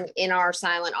anything in our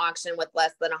silent auction with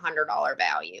less than $100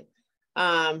 value.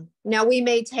 Now we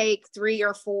may take 3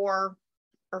 or 4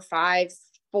 or 5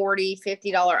 $40,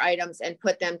 $50 items and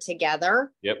put them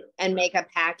together. Yep. And make a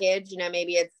package. You know,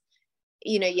 maybe it's,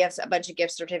 you know, you have a bunch of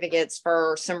gift certificates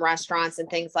for some restaurants and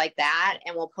things like that,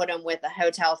 and we'll put them with a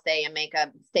hotel stay and make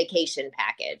a staycation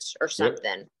package or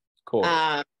something. Yep.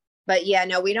 Cool. But yeah,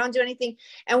 no, we don't do anything.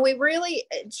 And we really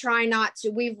try not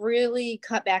to. We've really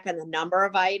cut back on the number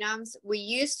of items. We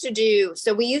used to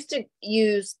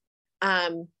use,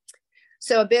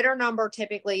 so a bidder number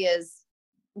typically is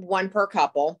 1 per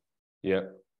couple. Yeah.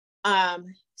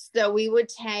 So we would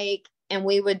take and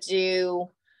we would do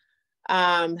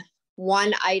 1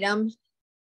 item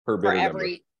per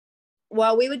every.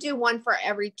 Well, we would do 1 for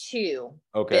every 2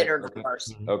 bidder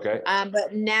numbers. Okay.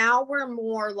 But now we're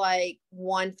more like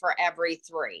 1 for every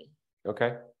 3.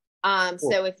 Okay. Cool.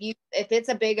 So if it's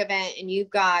a big event and you've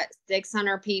got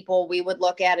 600 people, we would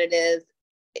look at it as,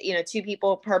 you know, 2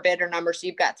 people per bidder number. So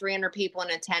you've got 300 people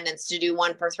in attendance. To do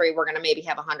 1 for 3, we're going to maybe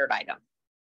have 100 items.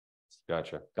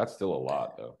 Gotcha. That's still a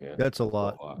lot, though. Yeah, that's a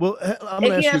lot. Well, I'm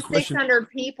going to ask you a question. 600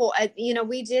 people, you know,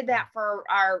 we did that for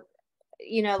our,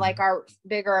 you know, like our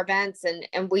bigger events, and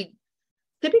we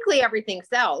typically everything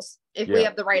sells if we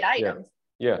have the right items.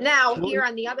 Yeah. Now here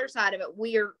on the other side of it,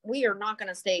 we are not going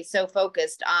to stay so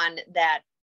focused on that.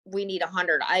 We need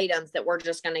 100 items that we're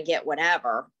just going to get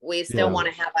whatever. We still want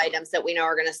to have items that we know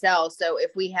are going to sell. So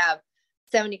if we have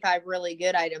 75 really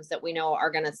good items that we know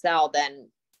are going to sell, then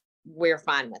we're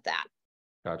fine with that.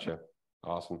 Gotcha.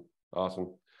 Awesome.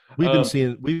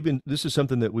 This is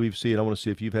something that we've seen. I want to see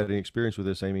if you've had any experience with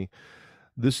this, Amy.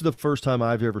 This is the first time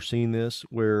I've ever seen this,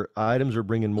 where items are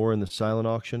bringing more in the silent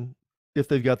auction, if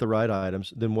they've got the right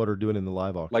items, than what are doing in the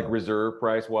live auction. Like reserve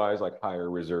price wise, like higher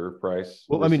reserve price.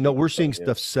 Well, I mean, no, we're seeing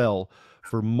stuff sell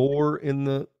for more in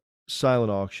the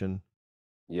silent auction.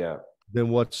 Yeah. Than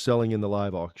what's selling in the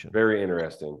live auction. Very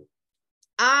interesting.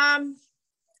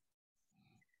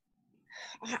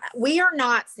 We are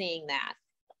not seeing that.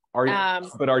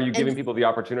 But are you giving people the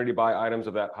opportunity to buy items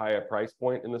of that higher price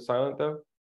point in the silent, though?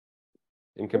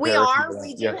 In comparison,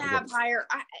 we do have higher.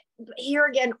 Here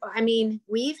again, I mean,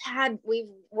 we're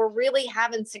really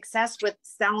having success with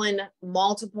selling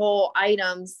multiple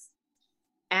items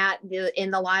in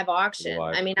the live auction.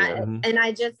 And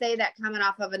I just say that coming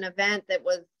off of an event that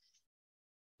was,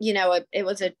 you know, it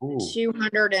was a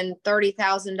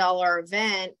 $230,000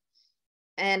 event.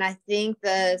 And I think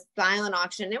the silent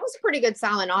auction, it was a pretty good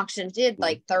silent auction, did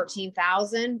like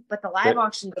 13,000, but the live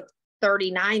auction did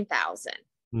 39,000.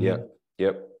 Yep.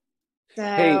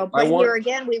 So, here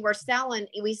again, we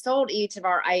sold each of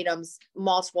our items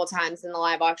multiple times in the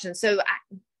live auction. So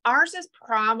ours is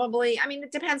probably, I mean,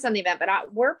 it depends on the event,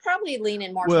 but we're probably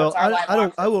leaning more towards our live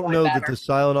auction. I won't know that the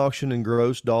silent auction and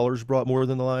gross dollars brought more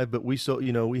than the live, but we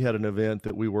had an event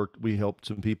that we helped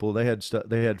some people. They had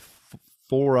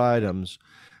 4 items,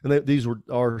 and these were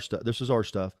our stuff. This is our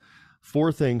stuff.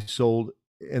 4 things sold,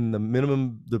 and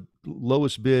the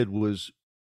lowest bid was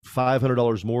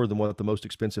 $500 more than what the most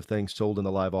expensive thing sold in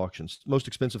the live auctions. Most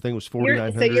expensive thing was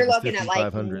 $4,900. So you're looking at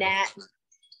like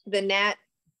the net.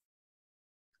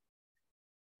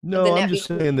 No, I'm just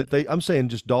saying that I'm saying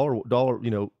just dollar,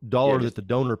 Yeah, dollar that just the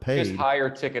donor just paid. higher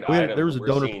ticket There items was that a we're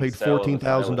donor seeing paid sell in the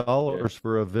silent. Yeah. $14,000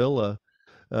 for a villa.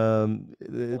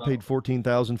 It paid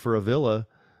 14,000 for a villa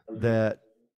that,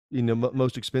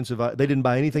 most expensive. They didn't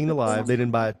buy anything to live. They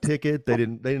didn't buy a ticket. They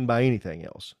didn't buy anything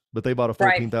else, but they bought a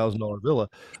Right. $14,000 villa.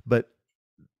 But,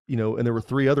 and there were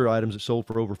 3 other items that sold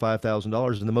for over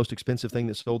 $5,000. And the most expensive thing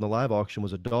that sold in the live auction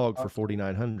was a dog for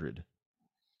 4,900.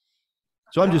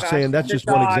 So I'm just saying that's just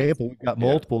one example. We've got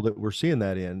multiple that we're seeing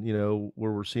that in,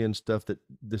 where we're seeing stuff that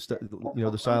the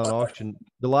silent auction,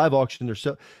 the live auction,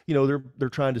 they're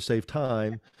trying to save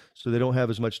time, so they don't have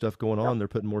as much stuff going on. They're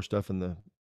putting more stuff in the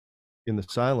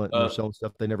silent, and they're selling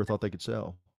stuff they never thought they could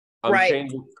sell.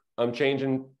 I'm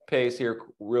changing pace here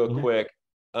real quick.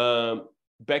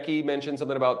 Becky mentioned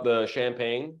something about the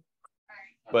champagne,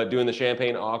 but doing the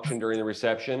champagne auction during the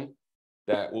reception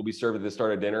that will be served at the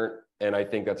start of dinner. And I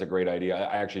think that's a great idea.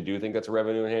 I actually do think that's a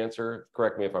revenue enhancer.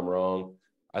 Correct me if I'm wrong.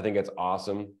 I think that's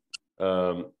awesome.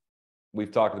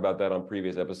 We've talked about that on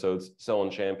previous episodes, selling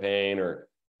champagne, or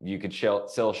you could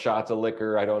sell shots of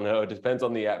liquor. I don't know. It depends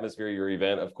on the atmosphere of your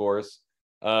event, of course.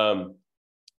 Can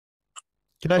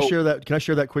I share that? Can I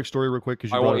share that quick story real quick?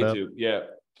 Because you brought it up. Yeah,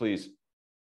 please.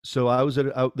 So I was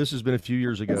this has been a few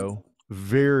years ago.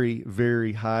 Very,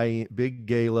 very high, big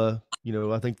gala.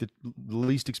 I think the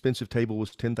least expensive table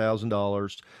was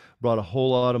 $10,000. Brought a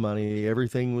whole lot of money. It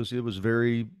was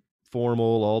very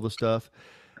formal. All the stuff.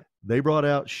 They brought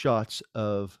out shots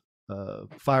of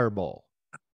Fireball.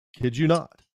 Kid you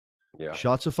not? Yeah.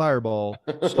 Shots of Fireball.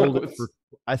 Sold it for,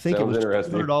 I think it was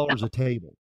 $200 a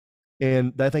table,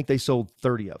 and I think they sold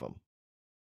 30 of them.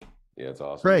 Yeah, it's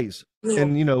awesome. Praise.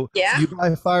 And you buy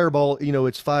a Fireball,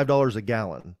 it's $5 a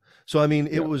gallon. So I mean,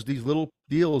 it was these little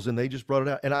deals, and they just brought it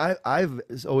out. And I've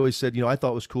always said, I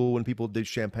thought it was cool when people did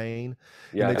champagne.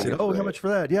 Yeah, and they said, "Oh, how much for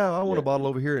that?" Yeah, I want a bottle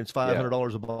over here, and it's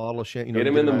 $500 a bottle of champagne. Get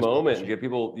them in the moment. Get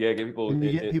people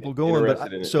going.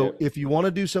 But if you want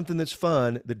to do something that's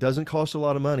fun, that doesn't cost a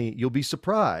lot of money, you'll be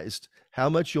surprised how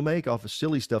much you'll make off of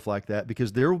silly stuff like that,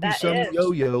 because there will be some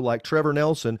yo-yo like Trevor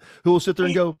Nelson who will sit there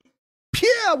and go,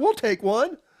 "Yeah, we'll take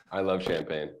one." I love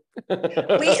champagne.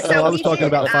 I was talking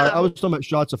about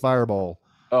shots of Fireball.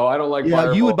 Oh, I don't like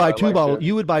Fireball. You would buy two bottles.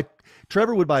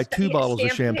 Trevor would buy 2 bottles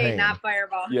of champagne. Not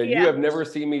Fireball. Yeah, you have never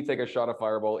seen me take a shot of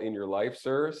Fireball in your life,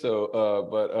 sir. So,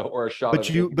 or a shot. But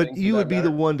you would be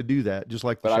the one to do that, just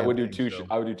like. But I would do two.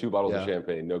 I would do 2 bottles of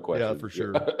champagne, no question. Yeah, for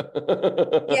sure.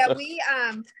 Yeah,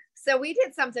 so we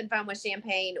did something fun with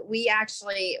champagne. We had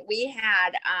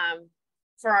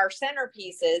for our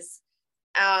centerpieces.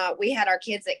 We had our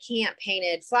kids at camp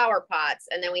painted flower pots,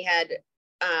 and then we had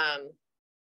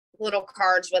little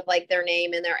cards with like their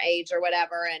name and their age or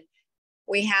whatever. And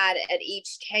we had at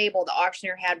each table, the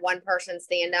auctioneer had one person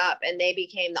stand up, and they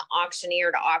became the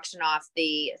auctioneer to auction off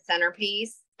the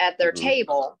centerpiece at their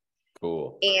table.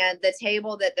 Cool. And the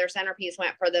table that their centerpiece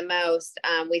went for the most,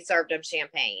 we served them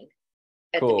champagne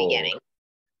at the beginning.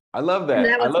 I love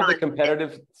that. I love the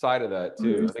competitive side of that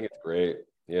too. I think it's great.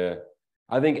 Yeah.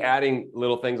 I think adding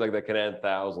little things like that can add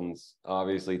thousands,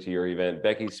 obviously, to your event.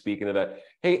 Becky's speaking of that.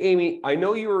 Hey, Amy, I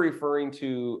know you were referring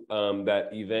to that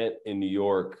event in New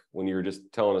York when you were just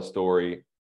telling a story.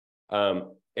 And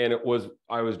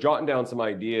I was jotting down some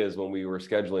ideas when we were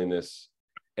scheduling this.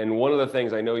 And one of the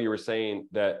things I know you were saying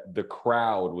that the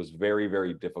crowd was very,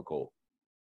 very difficult.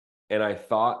 And I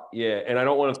thought, and I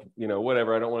don't want to,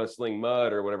 whatever, I don't want to sling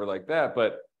mud or whatever like that.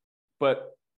 But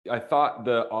I thought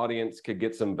the audience could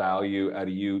get some value out of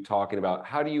you talking about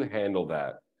how do you handle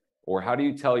that, or how do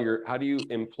you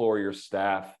implore your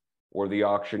staff or the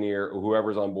auctioneer or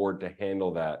whoever's on board to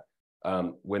handle that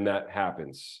when that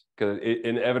happens, because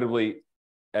inevitably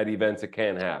at events it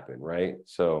can happen, right?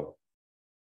 So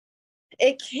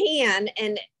it can,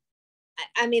 and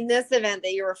I mean, this event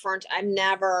that you're referring to, I've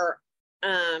never,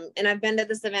 and I've been to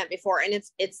this event before, and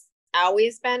it's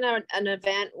always been an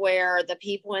event where the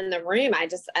people in the room, I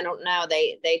don't know,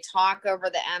 they talk over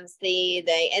the MC,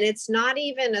 and it's not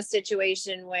even a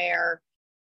situation where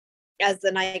as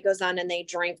the night goes on and they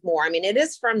drink more. I mean, it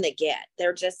is from the get.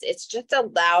 It's just a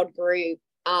loud group.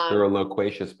 They're a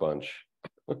loquacious bunch.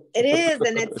 It is.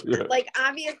 And it's like,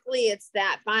 obviously it's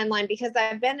that fine line, because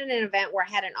I've been in an event where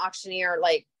I had an auctioneer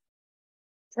like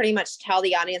pretty much tell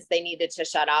the audience they needed to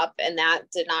shut up, and that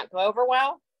did not go over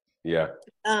well. Yeah.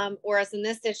 Whereas in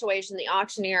this situation, the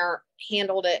auctioneer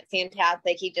handled it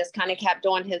fantastic. He just kind of kept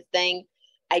doing his thing.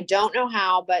 I don't know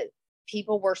how, but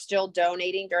people were still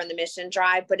donating during the mission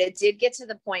drive. But it did get to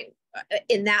the point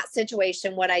in that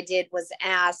situation. What I did was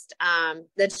asked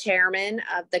the chairman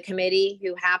of the committee,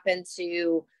 who happened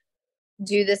to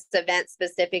do this event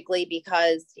specifically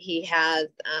because he has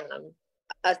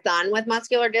a son with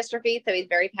muscular dystrophy. So he's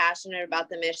very passionate about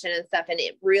the mission and stuff. And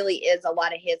it really is a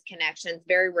lot of his connections,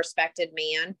 very respected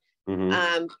man.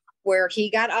 Where he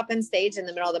got up on stage in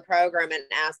the middle of the program and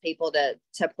asked people to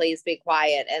please be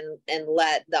quiet and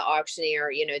let the auctioneer,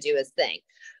 you know, do his thing.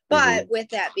 But with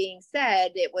that being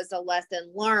said, it was a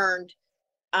lesson learned.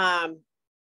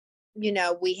 You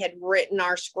know, we had written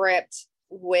our script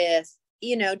with,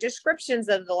 you know, descriptions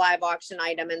of the live auction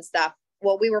item and stuff.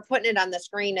 Well, we were putting it on the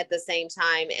screen at the same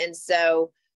time. And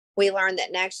so we learned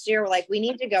that next year, like, we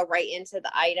need to go right into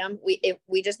the item.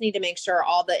 We just need to make sure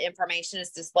all the information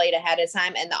is displayed ahead of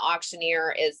time. And the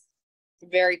auctioneer is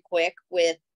very quick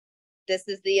with, this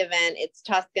is the event, it's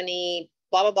Tuscany,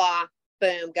 blah, blah, blah,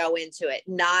 boom, go into it.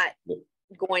 Not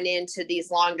going into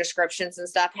these long descriptions and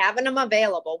stuff, having them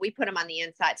available. We put them on the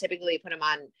inside. Typically we put them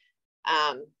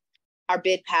on our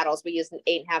bid paddles. We use an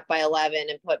 8.5 by 11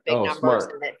 and put big numbers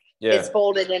in it. Yeah. It's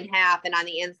folded in half, and on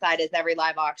the inside is every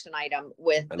live auction item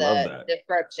with the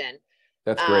description.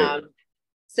 That's great.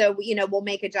 So, you know, we'll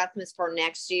make adjustments for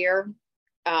next year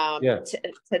to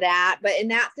that. But in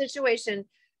that situation,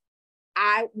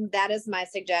 that is my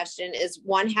suggestion, is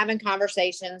one, having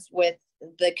conversations with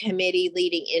the committee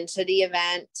leading into the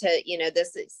event to, you know,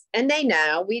 this is, and they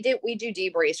know we do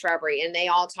debriefs for every, and they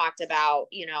all talked about,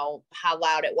 you know, how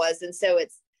loud it was. And so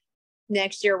it's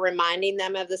next year reminding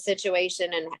them of the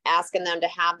situation and asking them to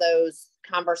have those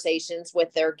conversations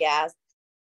with their guests.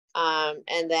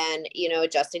 And then, you know,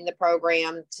 adjusting the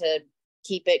program to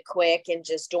keep it quick and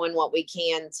just doing what we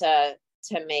can to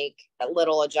make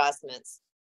little adjustments.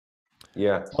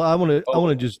 Yeah. Well, I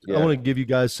want to give you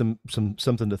guys something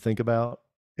to think about.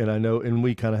 And I know, and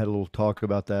we kind of had a little talk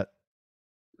about that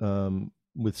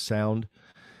with sound.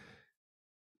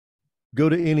 Go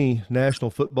to any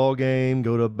national football game,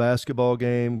 go to a basketball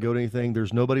game, go to anything.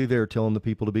 There's nobody there telling the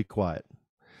people to be quiet.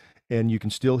 And you can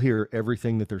still hear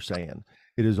everything that they're saying.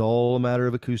 It is all a matter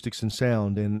of acoustics and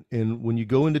sound. And when you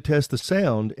go in to test the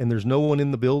sound and there's no one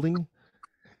in the building,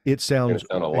 it sounds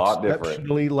a lot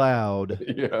exceptionally loud.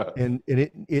 Yeah. And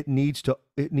it needs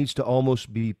to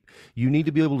almost be, you need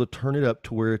to be able to turn it up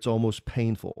to where it's almost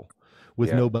painful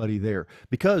with nobody there.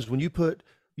 Because when you put,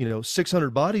 you know,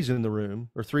 600 bodies in the room,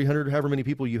 or 300, however many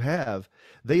people you have,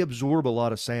 they absorb a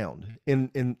lot of sound, and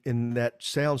that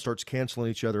sound starts canceling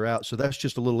each other out. So that's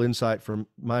just a little insight from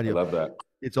my deal. I love that.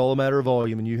 It's all a matter of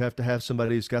volume, and you have to have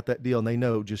somebody who's got that deal, and they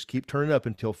know, just keep turning up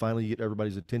until finally you get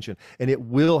everybody's attention. And it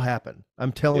will happen.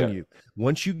 I'm telling you,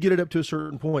 once you get it up to a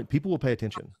certain point, people will pay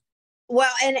attention. Well,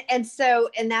 and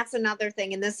that's another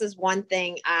thing. And this is one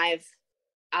thing I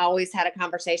always had a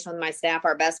conversation with my staff.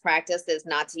 Our best practice is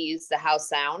not to use the house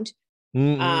sound.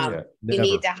 You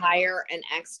need to hire an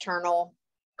external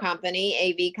company,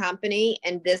 AV company.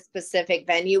 And this specific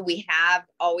venue, we have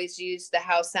always used the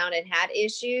house sound and had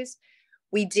issues.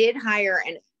 We did hire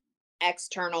an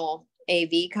external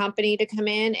AV company to come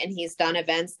in, and he's done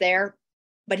events there,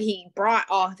 but he brought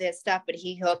all of his stuff, but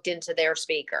he hooked into their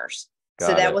speakers.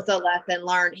 So that was a lesson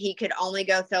learned. He could only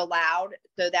go so loud.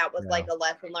 So that was like a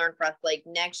lesson learned for us. Like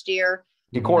next year,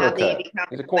 he's a corner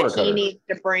cutter. He needs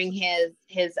to bring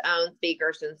his own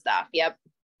speakers and stuff. Yep.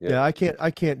 Yeah, I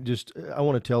can't just, I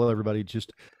want to tell everybody,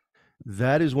 just,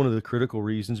 that is one of the critical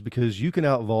reasons, because you can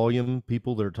out volume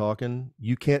people that are talking.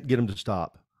 You can't get them to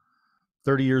stop.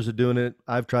 30 years of doing it.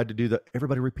 I've tried to do that.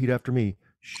 Everybody repeat after me.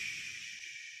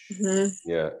 Shh.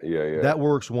 Yeah. That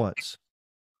works once.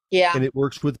 Yeah. And it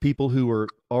works with people who are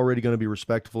already going to be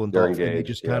respectful and thoughtful. And they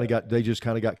just kind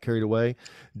of got carried away.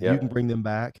 You can bring them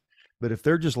back. But if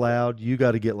they're just loud, you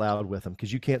got to get loud with them,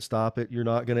 because you can't stop it. You're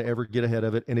not going to ever get ahead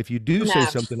of it. And if you do say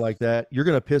something like that, you're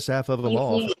going to piss half of them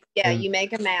off. You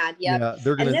make them mad. Yep.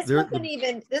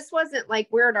 Yeah, this wasn't like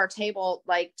we're at our table,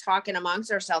 like talking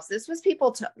amongst ourselves. This was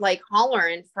people like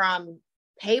hollering from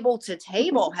table to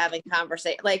table, having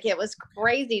conversation. Like, it was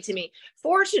crazy to me.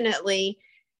 Fortunately,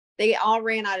 they all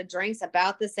ran out of drinks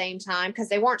about the same time, because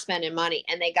they weren't spending money,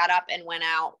 and they got up and went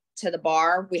out to the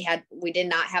bar. We did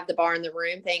not have the bar in the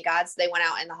room, thank God. So they went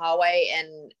out in the hallway,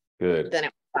 and then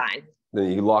it was fine.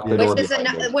 Then you lock the door.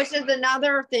 Which is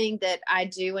another thing that I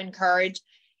do encourage,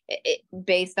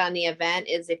 based on the event,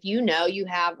 is if you know you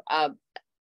have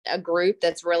a group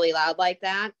that's really loud like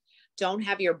that, don't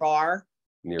have your bar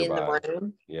nearby in the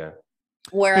room. Yeah.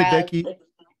 Whereas, hey, Becky.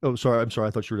 Oh, sorry. I'm sorry.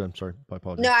 I thought you were done. Sorry. My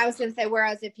apologies. No, I was going to say,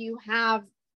 whereas if you have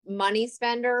money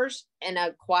spenders in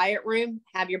a quiet room,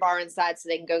 have your bar inside so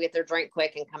they can go get their drink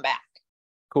quick and come back.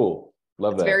 Cool.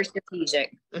 Love that. It's very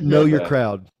strategic. Know your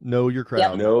crowd. Know your crowd.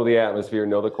 Yep. Know the atmosphere.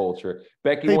 Know the culture.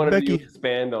 Becky, wanted to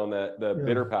expand on that, the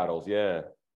bitter paddles. Yeah.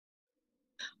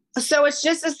 So it's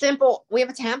just a simple, we have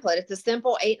a template. It's a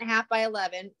simple 8.5 by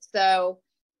 11. So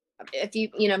if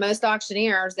most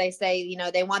auctioneers, they say,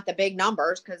 they want the big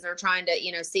numbers because they're trying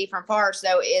to, see from far.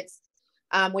 So it's,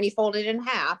 when you fold it in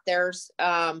half, there's,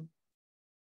 the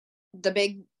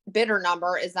big bidder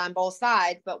number is on both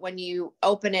sides. But when you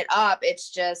open it up,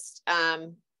 it's just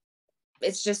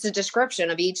a description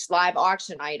of each live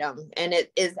auction item. And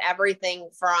it is everything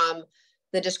from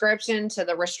the description to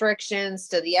the restrictions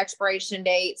to the expiration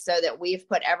date, so that we've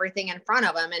put everything in front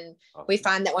of them. And we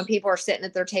find that when people are sitting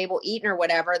at their table eating or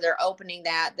whatever, they're opening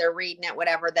that, they're reading it,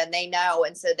 whatever, then they know.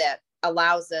 And so that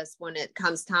allows us, when it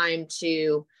comes time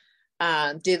to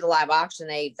do the live auction,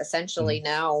 they essentially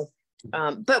know.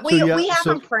 But we have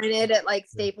them printed at like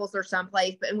Staples or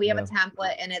someplace, and we have a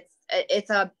template, and it's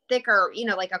a thicker,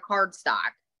 like a card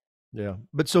stock. Yeah.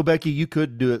 But so Becky, you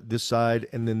could do it this side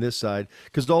and then this side,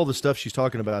 because all the stuff she's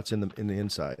talking about is in the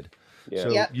inside.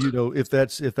 Yeah. So, if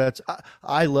that's,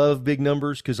 I love big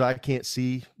numbers because I can't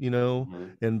see,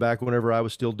 and back whenever I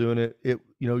was still doing it,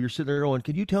 you're sitting there going,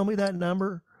 can you tell me that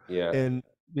number? Yeah. And,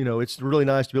 it's really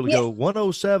nice to be able to go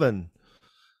 107.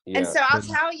 Yeah. And so I'll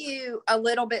tell you a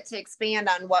little bit to expand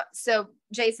on so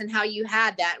Jason, how you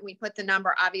had that. We put the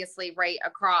number obviously right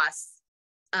across.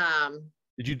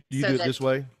 Did you do it this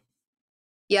way?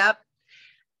 Yep.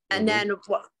 And then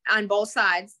on both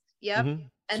sides. Yep. Mm-hmm.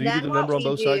 And so then you do the number on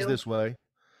both sides this way.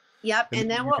 Yep.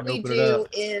 And then what we do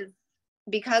is,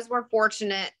 because we're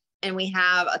fortunate and we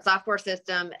have a software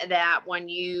system that when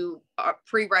you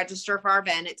pre-register for our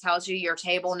event, it tells you your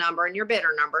table number and your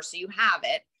bidder number. So you have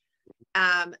it.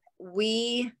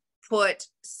 We put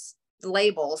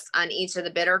labels on each of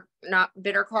the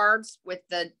bidder cards with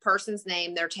the person's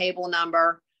name, their table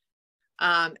number.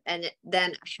 And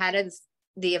then ahead of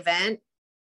the event,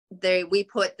 we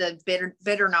put the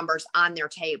bidder numbers on their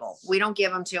table. We don't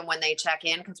give them to them when they check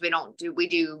in, because we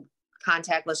do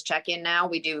contactless check-in now.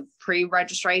 We do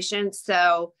pre-registration.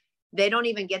 So they don't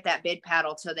even get that bid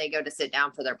paddle till they go to sit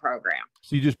down for their program.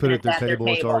 So you just put it at their table.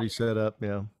 It's already set up.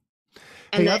 Yeah.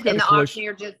 And the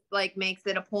auctioneer just like makes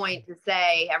it a point to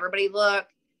say, everybody look,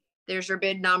 there's your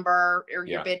bid number or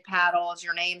your bid paddles,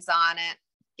 your name's on it.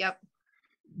 Yep.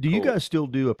 Do you guys still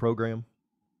do a program?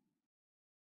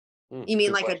 You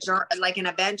mean like an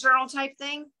event journal type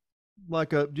thing?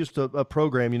 Like just a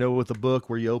program, with a book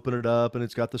where you open it up and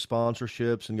it's got the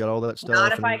sponsorships and got all that stuff.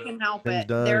 Not if I can help it.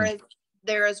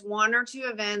 There is one or two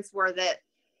events where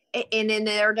and in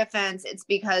their defense, it's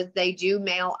because they do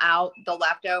mail out the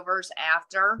leftovers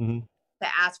after to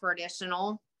ask for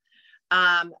additional.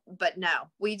 But no,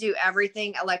 we do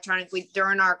everything electronically.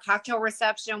 During our cocktail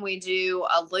reception, we do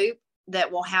a loop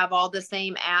that will have all the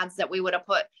same ads that we would have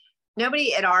put.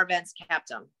 Nobody at our events kept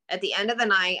them. At the end of the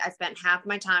night, I spent half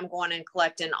my time going and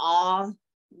collecting all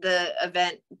the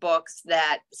event books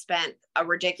that spent a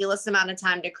ridiculous amount of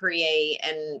time to create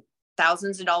and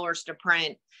thousands of dollars to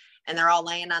print. And they're all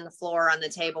laying on the floor, on the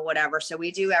table, whatever. So we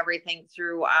do everything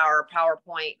through our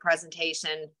PowerPoint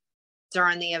presentation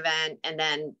during the event, and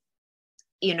then,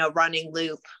 running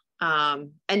loop.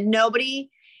 And nobody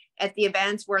at the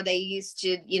events where they used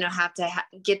to, have to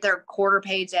get their quarter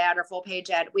page ad or full page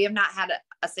ad, we have not had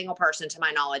a single person, to my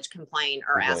knowledge, complain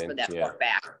or ask for that book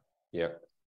back. Yeah.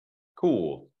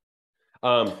 Cool.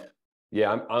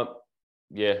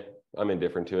 I'm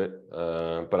indifferent to it,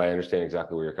 but I understand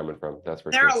exactly where you're coming from. That's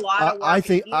for sure. There are a lot of work. I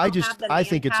think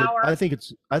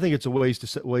it's a ways to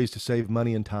save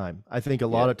money and time. I think a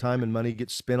lot of time and money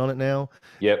gets spent on it now.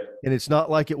 Yep. And it's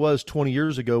not like it was 20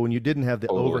 years ago when you didn't have the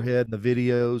overhead and the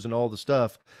videos and all the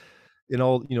stuff and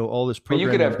all this programming. But you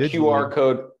could have QR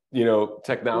code,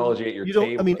 technology at your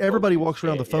table. I mean, everybody walks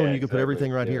around the phone. You can put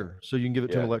everything right here, so you can give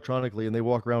it to them electronically, and they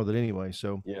walk around with it anyway.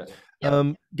 So,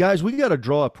 guys, we got to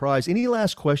draw a prize. Any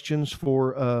last questions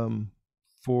for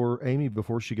Amy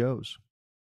before she goes?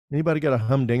 Anybody got a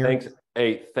humdinger? Thanks.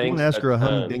 Hey, thanks. Ask her a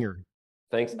humdinger.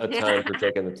 Thanks a ton for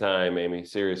taking the time, Amy.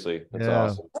 Seriously, that's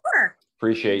awesome. Sure.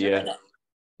 Appreciate you.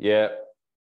 Yeah.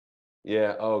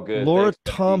 Yeah. Oh, good. Laura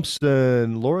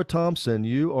Thompson,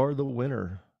 you are the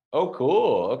winner. Oh,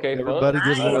 cool. Okay. Everybody fun.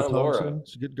 give Laura Thompson.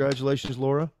 So congratulations,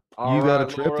 Laura. You got a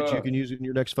trip that you can use in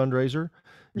your next fundraiser.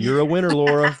 You're a winner,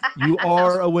 Laura. You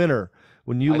are a winner.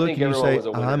 When you look and you say,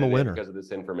 I'm a winner. Because of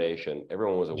this information,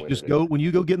 everyone was a winner. Just when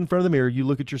you go get in front of the mirror, you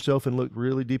look at yourself and look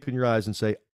really deep in your eyes and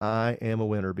say, I am a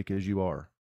winner, because you are.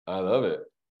 I love it.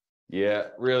 Yeah,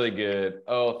 really good.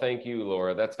 Oh, thank you,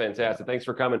 Laura. That's fantastic. Thanks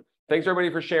for coming. Thanks,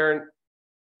 everybody, for sharing.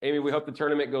 Amy, we hope the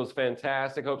tournament goes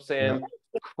fantastic. Hope Sam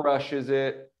crushes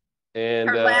it. And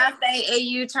her last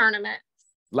AAU tournament.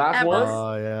 Last one?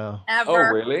 Oh, yeah. Ever.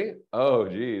 Oh, really? Oh,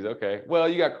 geez. Okay. Well,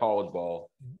 you got college ball.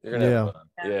 You're gonna have fun.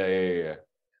 Yeah.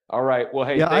 All right. Well,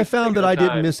 hey, Yeah, I thanks for found taking that the I didn't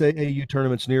time. miss AAU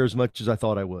tournaments near as much as I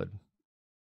thought I would.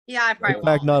 Yeah, I probably In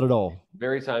fact, won't. not at all.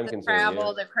 Very time The consuming.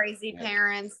 travel, the crazy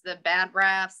parents, the bad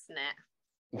refs,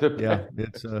 nah. Yeah,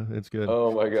 it's good.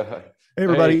 Oh my God. Hey,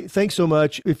 everybody, thanks so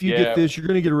much. If you get Yeah. this, you're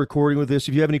going to get a recording with this.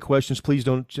 If you have any questions, please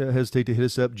don't hesitate to hit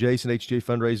us up. Jason, HJ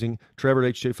Fundraising, Trevor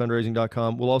at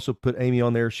hgafundraising.com. We'll also put Amy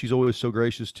on there. She's always so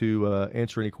gracious to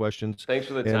answer any questions. Thanks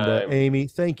for the And time. Amy,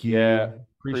 thank you. Yeah.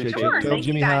 Appreciate Sure, you. Tell thank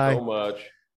you Jimmy guys hi. So much.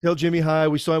 Tell Jimmy hi.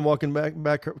 We saw him walking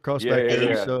back across back there.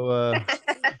 Yeah. So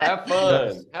have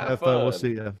fun. Have fun. We'll fun. see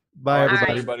you. Bye, All right,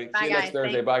 everybody. everybody. Bye, See you next guys.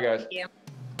 Thursday. Thanks. Bye, guys. Thank you.